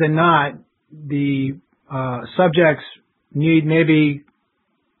often than not, the subjects need maybe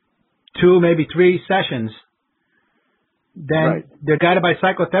 2, maybe 3 sessions. Then they're guided by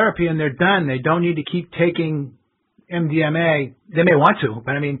psychotherapy and they're done. They don't need to keep taking MDMA. They may want to,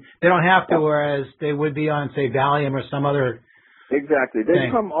 but I mean, they don't have to, whereas they would be on, say, Valium or some other. Exactly. They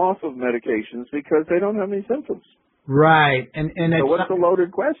come off of medications because they don't have any symptoms. Right. And so what's the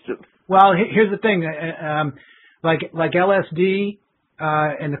loaded question? Well, here's the thing. Like LSD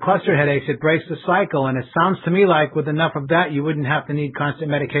and the cluster headaches, it breaks the cycle. And it sounds to me like with enough of that, you wouldn't have to need constant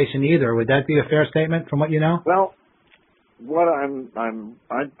medication either. Would that be a fair statement from what you know? Well, what I'm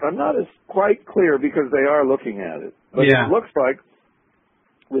not as quite clear because they are looking at it. But it looks like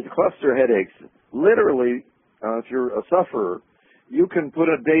with cluster headaches, literally, if you're a sufferer, you can put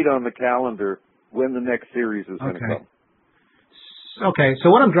a date on the calendar when the next series is going to come. Okay, so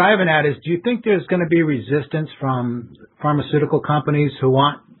what I'm driving at is, do you think there's going to be resistance from pharmaceutical companies who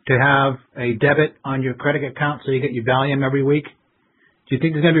want to have a debit on your credit account so you get your Valium every week? Do you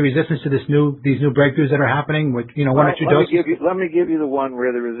think there's going to be resistance to these new breakthroughs that are happening with, one or two doses? Let me give you the one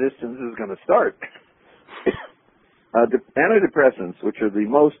where the resistance is going to start. Antidepressants, which are the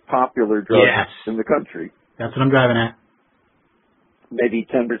most popular drugs in the country. That's what I'm driving at. Maybe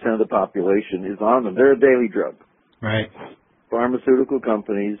 10% of the population is on them. They're a daily drug. Right. Pharmaceutical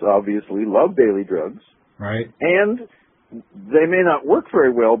companies obviously love daily drugs. Right. And they may not work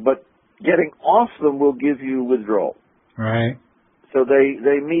very well, but getting off them will give you withdrawal. Right. So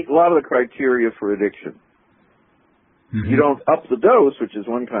they meet a lot of the criteria for addiction. Mm-hmm. You don't up the dose, which is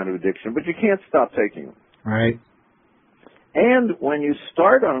one kind of addiction, but you can't stop taking them. Right. And when you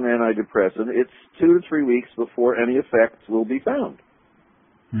start on an antidepressant, it's 2 to 3 weeks before any effects will be found,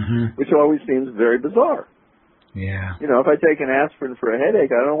 which always seems very bizarre. Yeah. If I take an aspirin for a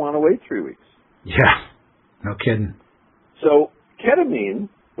headache, I don't want to wait 3 weeks. Yeah. No kidding. So ketamine,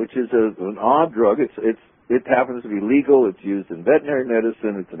 which is an odd drug, it happens to be legal. It's used in veterinary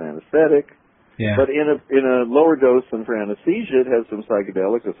medicine. It's an anesthetic. Yeah. But in a lower dose than for anesthesia, it has some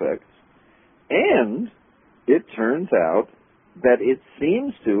psychedelic effects. And it turns out that it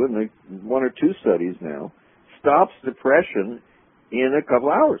seems to, in the 1 or 2 studies now, stops depression in a couple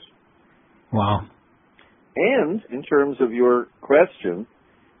hours. Wow. And in terms of your question,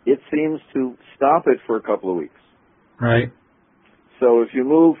 it seems to stop it for a couple of weeks. Right. So if you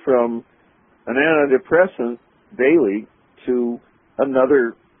move from an antidepressant daily to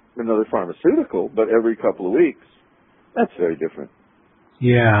another pharmaceutical, but every couple of weeks, that's very different.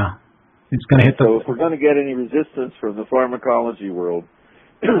 Yeah. It's going to hit So if we're going to get any resistance from the pharmacology world,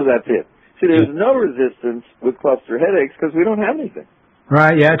 that's it. See, there's no resistance with cluster headaches because we don't have anything.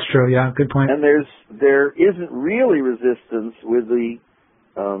 Right, yeah, it's true. Yeah, good point. And there isn't really resistance with the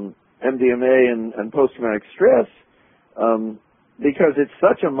MDMA and post-traumatic stress because it's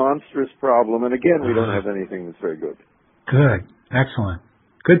such a monstrous problem. And again, we don't have anything that's very good. Good. Excellent.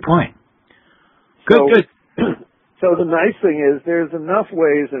 Good point. Good. So the nice thing is there's enough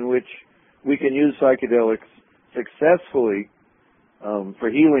ways in which we can use psychedelics successfully for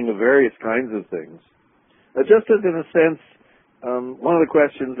healing of various kinds of things. Just as in a sense, one of the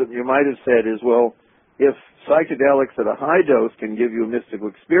questions that you might have said is, well, if psychedelics at a high dose can give you a mystical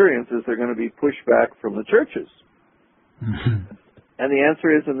experience, is there going to be pushback from the churches? And the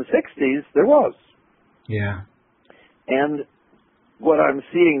answer is, in the 60s, there was. Yeah. And what I'm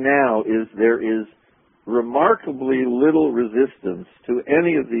seeing now is there is remarkably little resistance to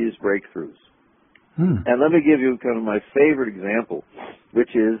any of these breakthroughs. And let me give you kind of my favorite example, which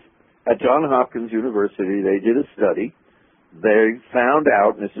is at Johns Hopkins University, they did a study. They found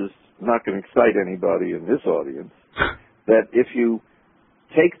out, and this is not going to excite anybody in this audience, that if you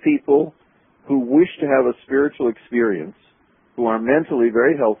take people who wish to have a spiritual experience, who are mentally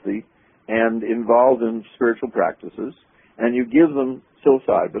very healthy and involved in spiritual practices, and you give them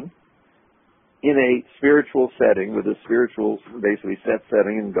psilocybin in a spiritual setting with a spiritual, basically set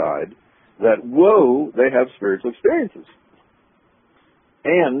setting and guide, that, whoa, they have spiritual experiences.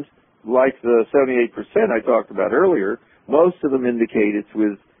 And like the 78% I talked about earlier, most of them indicate it's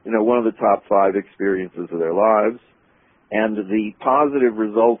with, one of the top 5 experiences of their lives, and the positive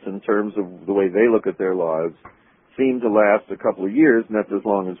results in terms of the way they look at their lives seem to last a couple of years, and that's as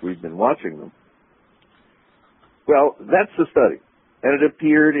long as we've been watching them. Well, that's the study, and it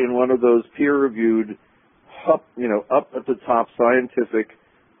appeared in one of those peer-reviewed, up at the top scientific,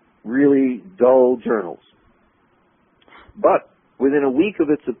 really dull journals. But within a week of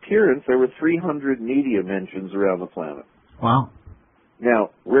its appearance, there were 300 media mentions around the planet. Wow.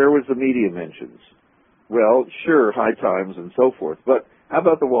 Now, where was the media mentions? Well, sure, High Times and so forth, but how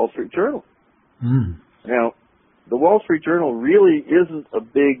about the Wall Street Journal? Now, the Wall Street Journal really isn't a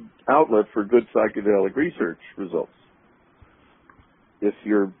big outlet for good psychedelic research results.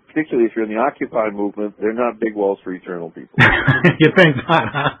 Particularly if you're in the Occupy movement, they're not big Wall Street Journal people. You think not,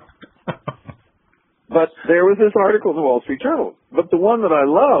 huh? But there was this article in the Wall Street Journal. But the one that I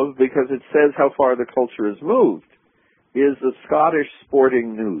love, because it says how far the culture has moved, is the Scottish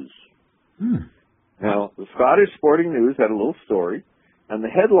Sporting News. Now, the Scottish Sporting News had a little story, and the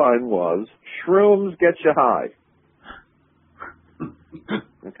headline was, "Shrooms Get You High."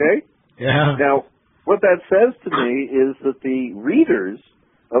 Okay? Yeah. Now, what that says to me is that the readers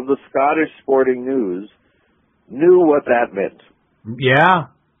of the Scottish Sporting News knew what that meant. Yeah.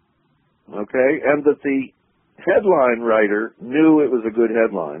 Okay? And that the headline writer knew it was a good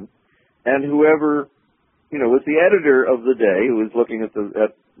headline, and whoever, was the editor of the day who was looking at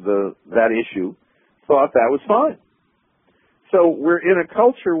that issue thought that was fine. So we're in a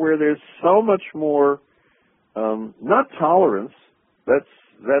culture where there's so much more, not tolerance,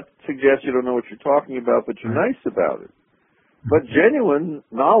 that suggests you don't know what you're talking about, but you're nice about it, but genuine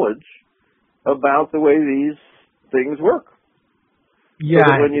knowledge about the way these things work. Yeah.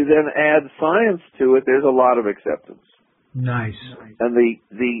 So that when you then add science to it, there's a lot of acceptance. Nice. And the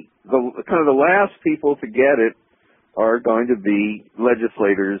kind of the last people to get it are going to be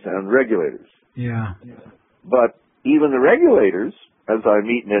legislators and regulators. Yeah. But even the regulators, as I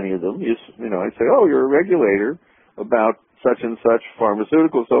meet many of them, I say, "Oh, you're a regulator about such and such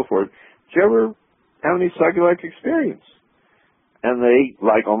pharmaceutical, so forth. Did you ever have any psychedelic experience?" And they,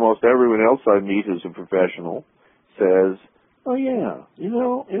 like almost everyone else I meet who's a professional, says, "Oh yeah,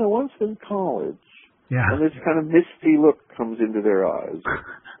 once in college." Yeah. And this kind of misty look comes into their eyes.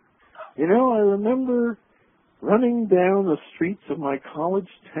 I remember running down the streets of my college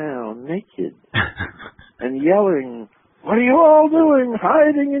town naked and yelling, "What are you all doing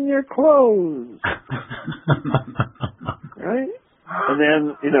hiding in your clothes?" Right? And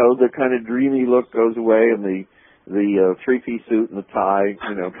then, the kind of dreamy look goes away, and the three-piece suit and the tie,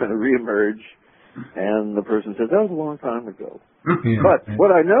 kind of reemerge, and the person says, "That was a long time ago." Yeah. But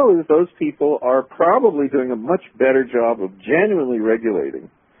what I know is those people are probably doing a much better job of genuinely regulating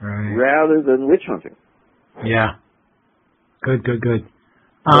rather than witch hunting. Yeah. Good.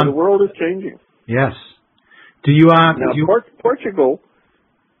 So the world is changing. Yes. Do you now, Portugal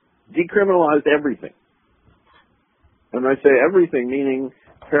decriminalized everything. And I say everything, meaning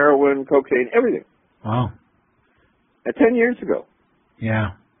heroin, cocaine, everything. Wow. 10 years ago.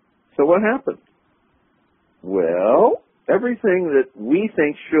 Yeah. So what happened? Well, everything that we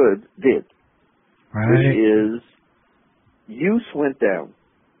think should did. Right. Which is use went down.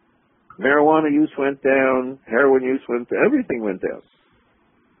 Marijuana use went down, heroin use went down, everything went down.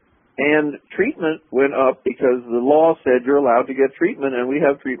 And treatment went up because the law said you're allowed to get treatment, and we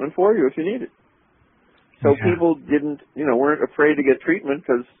have treatment for you if you need it. So people weren't afraid to get treatment,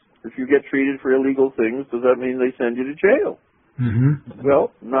 because if you get treated for illegal things, does that mean they send you to jail? Mm-hmm.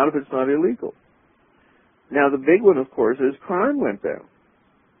 Well, not if it's not illegal. Now, the big one, of course, is crime went down.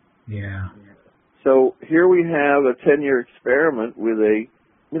 Yeah. So here we have a 10-year experiment with a,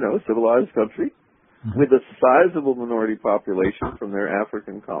 civilized country with a sizable minority population from their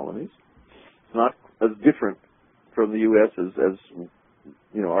African colonies. It's not as different from the U.S. as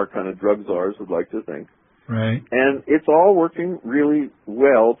our kind of drug czars would like to think. Right. And it's all working really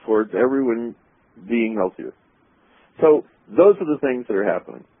well towards everyone being healthier. So those are the things that are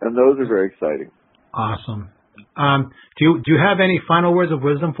happening, and those are very exciting. Awesome. Do you have any final words of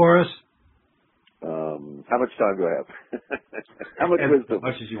wisdom for us? How much time do I have? How much wisdom? As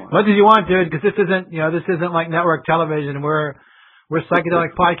much as you want. What did you want, dude? Because this isn't like network television. We're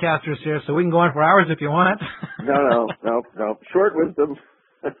psychedelic podcasters here, so we can go on for hours if you want. No. Short wisdom.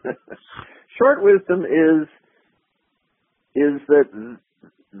 Short wisdom is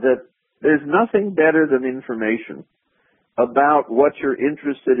that there's nothing better than information about what you're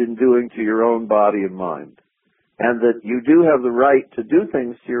interested in doing to your own body and mind. And that you do have the right to do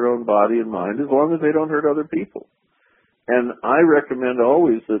things to your own body and mind as long as they don't hurt other people. And I recommend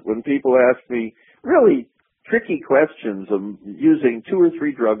always that when people ask me really tricky questions of using 2 or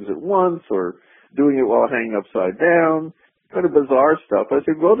 3 drugs at once or doing it while hanging upside down, kind of bizarre stuff, I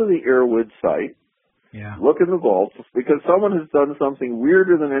say go to the Earwood site, look in the vaults, because someone has done something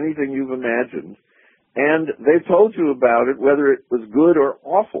weirder than anything you've imagined, and they've told you about it, whether it was good or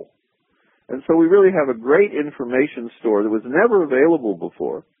awful. And so we really have a great information store that was never available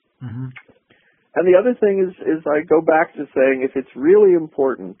before. Mm-hmm. And the other thing is I go back to saying if it's really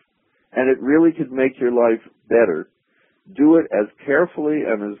important and it really could make your life better, do it as carefully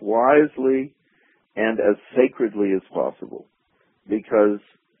and as wisely and as sacredly as possible, because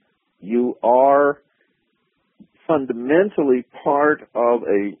you are fundamentally part of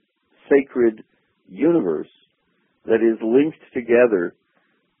a sacred universe that is linked together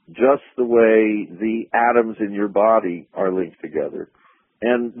just the way the atoms in your body are linked together.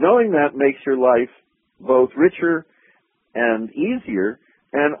 And knowing that makes your life both richer and easier,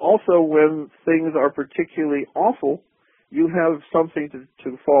 and also when things are particularly awful, you have something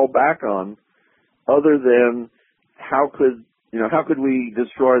to fall back on other than how could we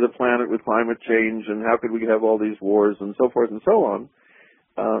destroy the planet with climate change, and how could we have all these wars and so forth and so on.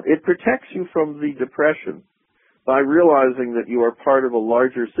 It protects you from the depression by realizing that you are part of a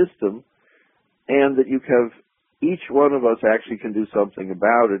larger system and that each one of us actually can do something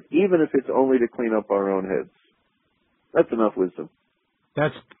about it, even if it's only to clean up our own heads. That's enough wisdom.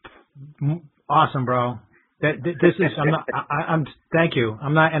 That's awesome, bro. Thank you.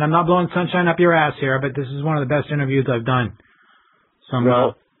 I'm not blowing sunshine up your ass here, but this is one of the best interviews I've done.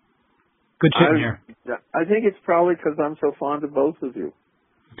 So good shit here. I think it's probably because I'm so fond of both of you.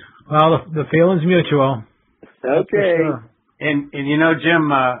 Well, the feeling's mutual. Okay. Sure. And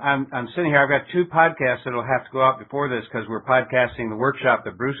Jim, I'm sitting here. I've got 2 podcasts that'll have to go out before this because we're podcasting the workshop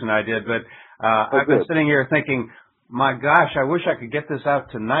that Bruce and I did. But I've been sitting here thinking, my gosh, I wish I could get this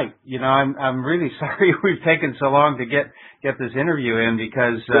out tonight. I'm really sorry we've taken so long to get this interview in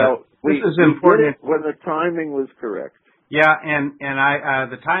because this is important. Did it when the timing was correct. Yeah, and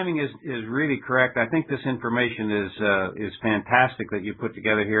the timing is really correct. I think this information is fantastic that you put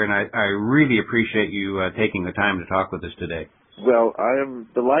together here, and I really appreciate you taking the time to talk with us today. Well, I am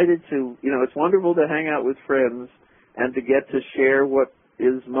delighted to. It's wonderful to hang out with friends and to get to share what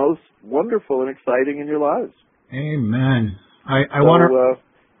is most wonderful and exciting in your lives. Amen. I want to.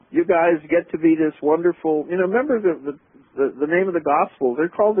 You guys get to be this wonderful. Remember the name of the gospel. They're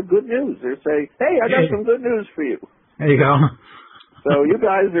called the good news. They say, "Hey, I got some good news for you." There you go. So you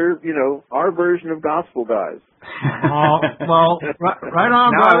guys are, our version of gospel guys. Oh, well, right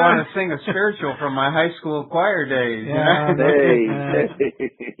on, now brother. I want to sing a spiritual from my high school choir days. Yeah,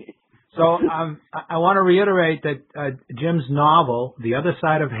 Hey. So I want to reiterate that Jim's novel, The Other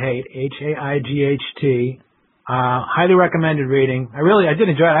Side of Hate, Haight, highly recommended reading. I did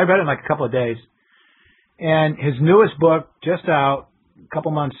enjoy it. I read it in like a couple of days. And his newest book, just out, a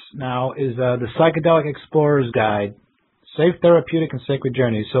couple months now, is The Psychedelic Explorer's Guide, Safe, Therapeutic, and Sacred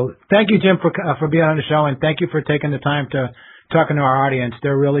Journeys. So thank you, Jim, for being on the show, and thank you for taking the time to talking to our audience.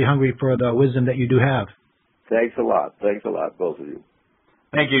 They're really hungry for the wisdom that you do have. Thanks a lot. Thanks a lot, both of you.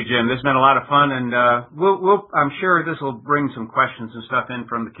 Thank you, Jim. This has been a lot of fun, and I'm sure this will bring some questions and stuff in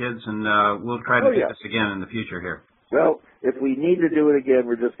from the kids, and we'll try to do this again in the future here. Well, if we need to do it again,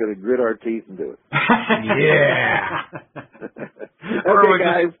 we're just going to grit our teeth and do it. Yeah. Okay,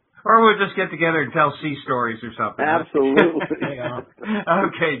 guys. Or we'll just get together and tell sea stories or something. Absolutely.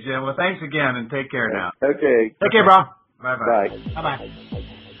 Okay, Jim. Well, thanks again, and take care now. Okay. Take care, bro. Bye-bye. Bye. Bye-bye.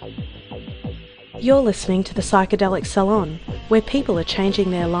 You're listening to the Psychedelic Salon, where people are changing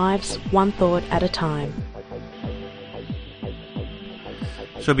their lives one thought at a time.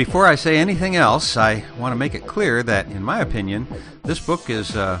 So before I say anything else, I want to make it clear that, in my opinion, this book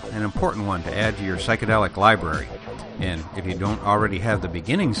is an important one to add to your psychedelic library. And if you don't already have the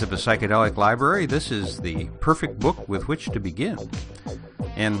beginnings of a psychedelic library, this is the perfect book with which to begin.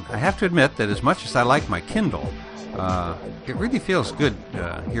 And I have to admit that as much as I like my Kindle, it really feels good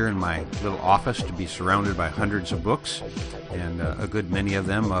here in my little office to be surrounded by hundreds of books, and a good many of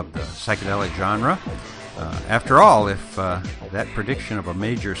them of the psychedelic genre. After all, if that prediction of a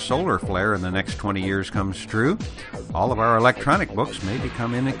major solar flare in the next 20 years comes true, all of our electronic books may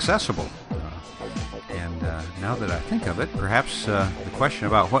become inaccessible. And now that I think of it, perhaps the question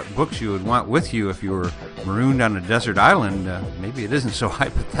about what books you would want with you if you were marooned on a desert island, maybe it isn't so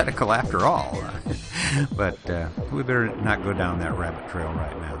hypothetical after all. But we better not go down that rabbit trail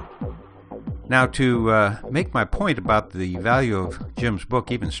right now. Now, to make my point about the value of Jim's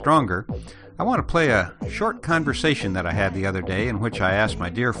book even stronger, I want to play a short conversation that I had the other day in which I asked my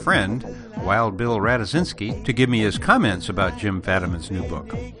dear friend, Wild Bill Radosinski, to give me his comments about Jim Fadiman's new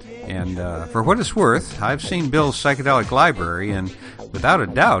book. And for what it's worth, I've seen Bill's psychedelic library, and without a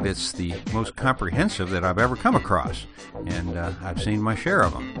doubt, it's the most comprehensive that I've ever come across. And I've seen my share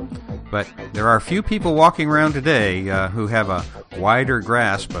of them. But there are few people walking around today who have a wider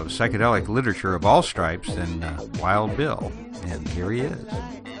grasp of psychedelic literature of all stripes than Wild Bill. And here he is.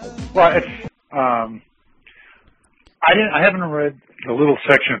 Well, it's I haven't read the little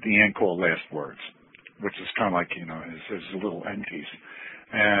section at the end called Last Words, which is kind of like, is a little end piece.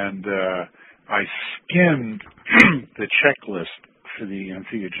 And I skimmed the checklist for the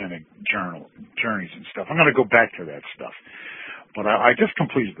entheogenic journeys and stuff. I'm going to go back to that stuff. But I just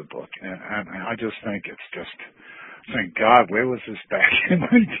completed the book, and I just think it's just, thank God, where was this back in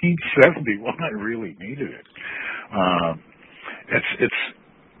 1970 when I really needed it?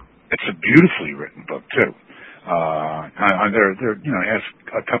 It's a beautifully written book too. There has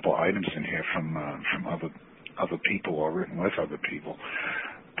a couple items in here from other people or written with other people,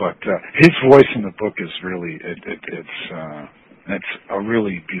 but his voice in the book is really it's a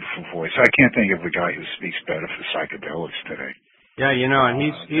really beautiful voice. I can't think of a guy who speaks better for psychedelics today. Yeah, and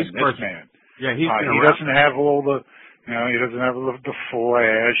he's this man. Yeah, he doesn't have all the. He doesn't have the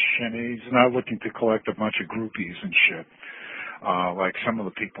flash, and he's not looking to collect a bunch of groupies and shit, like some of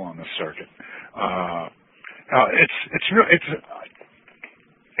the people on the circuit.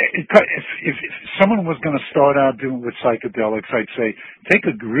 If someone was going to start out doing with psychedelics, I'd say take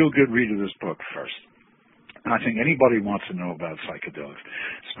a real good read of this book first. And I think anybody wants to know about psychedelics,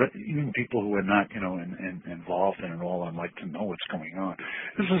 even people who are not, involved in it all and like to know what's going on.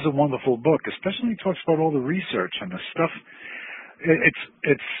 This is a wonderful book, especially when he talks about all the research and the stuff.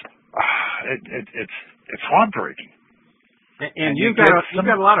 It's heartbreaking. And you've got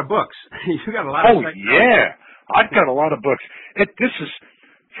a lot of books. You've got a lot of. Oh yeah, I've got a lot of books.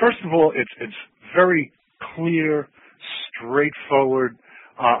 First of all, it's very clear, straightforward.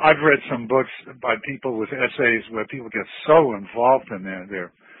 I've read some books by people with essays where people get so involved in their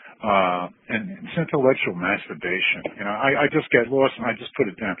and it's intellectual masturbation. I just get lost and I just put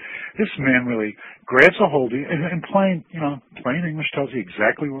it down. This man really grabs a hold of you, and plain English tells you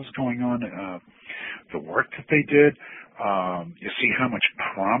exactly what's going on, the work that they did. You see how much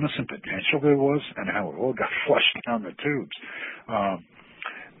promise and potential there was, and how it all got flushed down the tubes.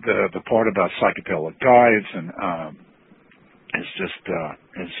 The part about psychedelic guides and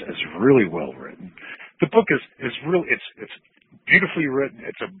is really well written. The book is really it's beautifully written.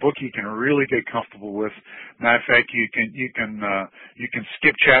 It's a book you can really get comfortable with. Matter of fact, you can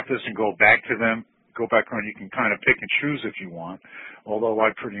skip chapters and go back to them. Go back on. You can kind of pick and choose if you want. Although I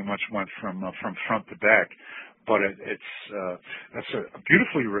pretty much went from front to back. But that's a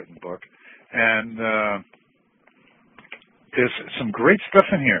beautifully written book, and there's some great stuff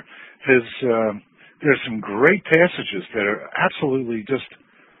in here. There's some great passages that are absolutely just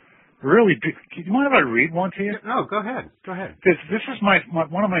really. Do you mind if I read one to you? No, go ahead. This is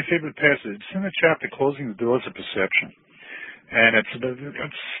one of my favorite passages. It's in the chapter "Closing the Doors of Perception," and it's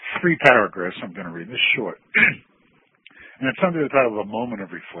 3 paragraphs. I'm going to read. This short, and it's under the title "A Moment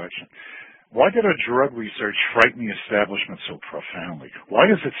of Reflection." Why did our drug research frighten the establishment so profoundly? Why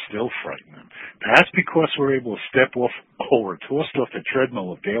does it still frighten them? Perhaps because we're able to step off or were tossed off the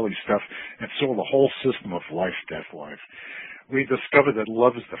treadmill of daily stuff and saw the whole system of life, death, life. We discovered that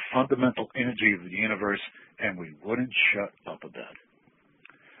love is the fundamental energy of the universe, and we wouldn't shut up about it.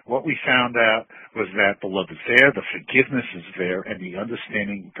 What we found out was that the love is there, the forgiveness is there, and the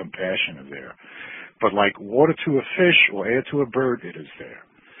understanding and compassion are there. But like water to a fish or air to a bird, it is there.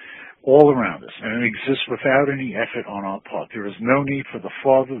 all around us, and it exists without any effort on our part. There is no need for the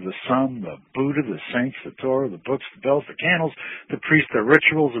Father, the Son, the Buddha, the saints, the Torah, the books, the bells, the candles, the priests, the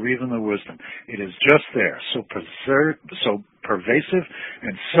rituals, or even the wisdom. It is just there, so pervasive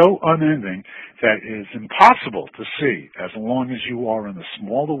and so unending that it is impossible to see as long as you are in the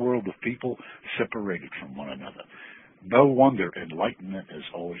smaller world of people separated from one another. No wonder enlightenment is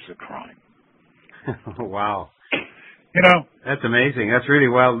always a crime. Wow. You know, that's amazing. That's really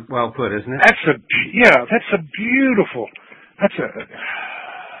well put, isn't it? That's a beautiful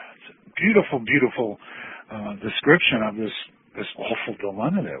description of this awful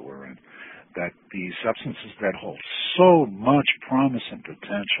dilemma that we're in. That these substances that hold so much promise and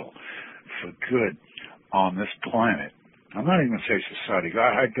potential for good on this planet. I'm not even going to say society,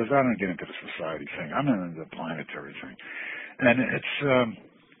 because I don't get into the society thing. I'm into the planetary thing, and there's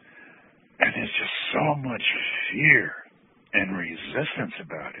just so much fear and resistance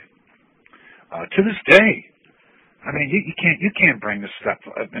about it. To this day, I mean, you can't bring this stuff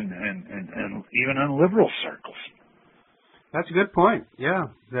up in even in liberal circles. That's a good point. Yeah,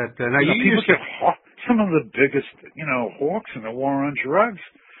 that now people get some of the biggest hawks in the war on drugs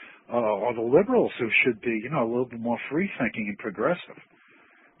are the liberals, who should be a little bit more free thinking and progressive.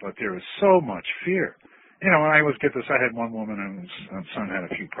 But there is so much fear. When I always get this, I had one woman whose son had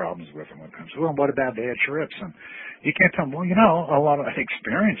a few problems with him. Well, what about bad trips? And you can't tell them, well, a lot of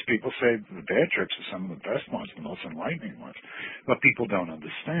experienced people say the bad trips are some of the best ones, the most enlightening ones. But people don't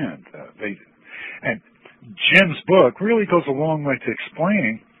understand. And Jim's book really goes a long way to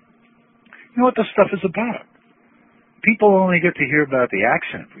explaining, what this stuff is about. People only get to hear about the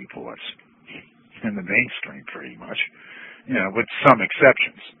accident reports in the mainstream, pretty much. With some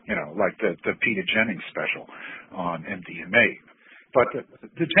exceptions, like the Peter Jennings special on MDMA. But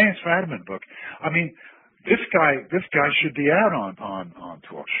the James Fadiman book, I mean, this guy should be out on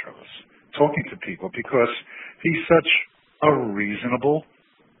talk shows, talking to people, because he's such a reasonable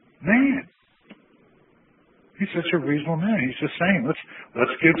man. He's such a reasonable man. He's just saying,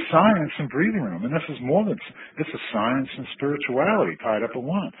 let's give science some breathing room, and this is more than this is science and spirituality tied up in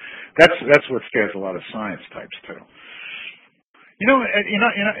one. That's what scares a lot of science types too. You know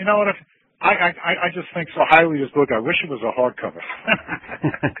what? I just think so highly of this book. I wish it was a hardcover.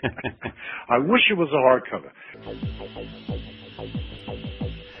 I wish it was a hardcover.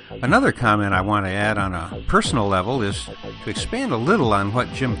 Another comment I want to add on a personal level is to expand a little on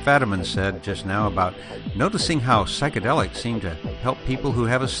what Jim Fadiman said just now about noticing how psychedelics seem to help people who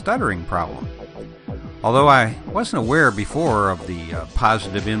have a stuttering problem. Although I wasn't aware before of the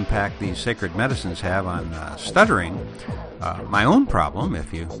positive impact these sacred medicines have on stuttering, my own problem,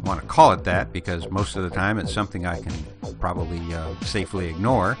 if you want to call it that, because most of the time it's something I can probably safely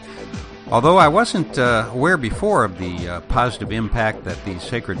ignore. Although I wasn't aware before of the positive impact that these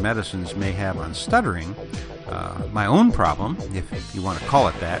sacred medicines may have on stuttering, my own problem, if you want to call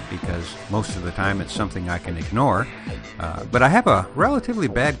it that, because most of the time it's something I can ignore, but I have a relatively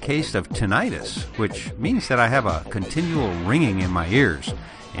bad case of tinnitus, which means that I have a continual ringing in my ears,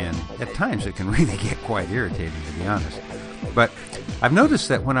 and at times it can really get quite irritating, to be honest. But I've noticed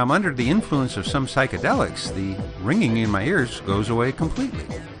that when I'm under the influence of some psychedelics, the ringing in my ears goes away completely.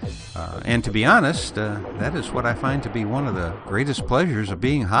 And to be honest, that is what I find to be one of the greatest pleasures of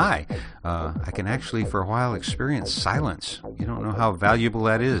being high. I can actually, for a while, experience silence. You don't know how valuable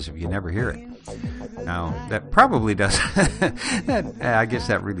that is if you never hear it. Now, that probably does... I guess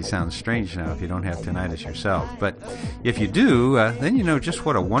that really sounds strange now if you don't have tinnitus yourself. But if you do, then you know just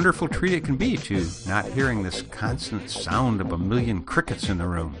what a wonderful treat it can be to not hearing this constant sound of a million crickets in the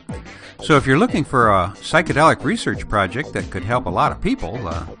room. So if you're looking for a psychedelic research project that could help a lot of people,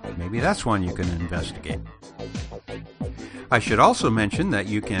 maybe that's one you can investigate. I should also mention that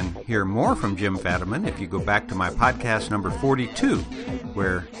you can hear more from Jim Fadiman if you go back to my podcast number 42,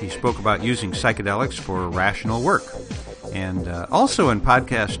 where he spoke about using psychedelics for rational work. And also in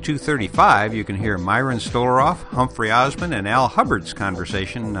podcast 235, you can hear Myron Stolaroff, Humphrey Osmond, and Al Hubbard's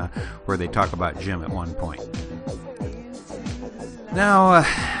conversation where they talk about Jim at one point. Now,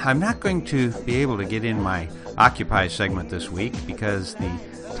 I'm not going to be able to get in my Occupy segment this week because the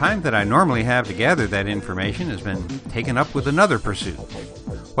time that I normally have to gather that information has been taken up with another pursuit.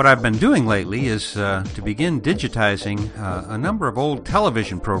 What I've been doing lately is to begin digitizing a number of old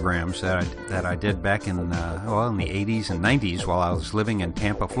television programs that I did back in the 80s and 90s while I was living in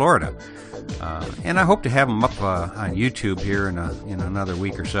Tampa, Florida. And I hope to have them up on YouTube here in another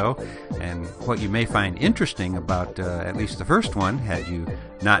week or so. And what you may find interesting about at least the first one, had you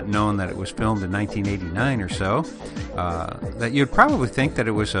not known that it was filmed in 1989 or so, that you'd probably think that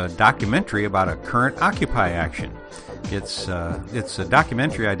it was a documentary about a current Occupy action. It's a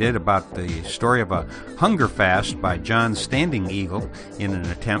documentary I did about the story of a hunger fast by John Standing Eagle in an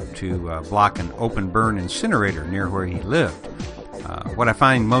attempt to block an open burn incinerator near where he lived. What I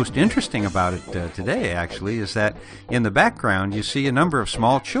find most interesting about it today, actually, is that in the background you see a number of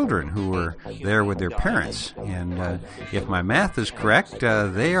small children who were there with their parents. And if my math is correct,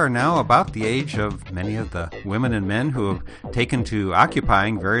 they are now about the age of many of the women and men who have taken to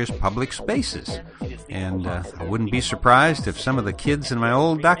occupying various public spaces. And I wouldn't be surprised if some of the kids in my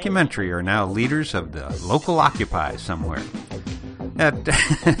old documentary are now leaders of the local Occupy somewhere.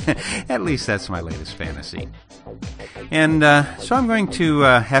 At least that's my latest fantasy. And so I'm going to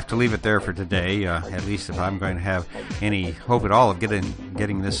have to leave it there for today, at least if I'm going to have any hope at all of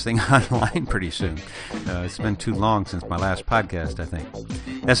getting this thing online pretty soon. It's been too long since my last podcast, I think.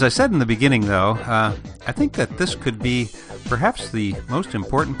 As I said in the beginning, though, I think that this could be perhaps the most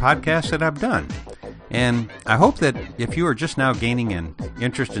important podcast that I've done. And I hope that if you are just now gaining an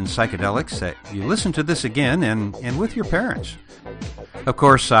interest in psychedelics, that you listen to this again and with your parents. Of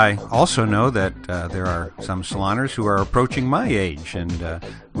course, I also know that there are some saloners who are approaching my age and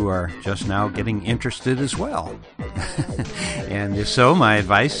who are just now getting interested as well. And if so, my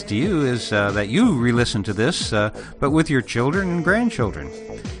advice to you is that you re-listen to this, but with your children and grandchildren.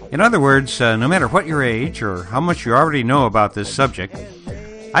 In other words, no matter what your age or how much you already know about this subject,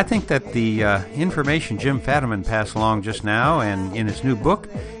 I think that the information Jim Fadiman passed along just now and in his new book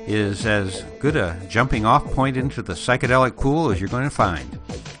is as good a jumping off point into the psychedelic pool as you're going to find.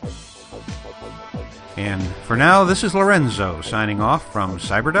 And for now, this is Lorenzo signing off from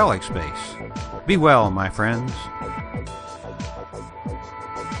Cyberdelic Space. Be well, my friends.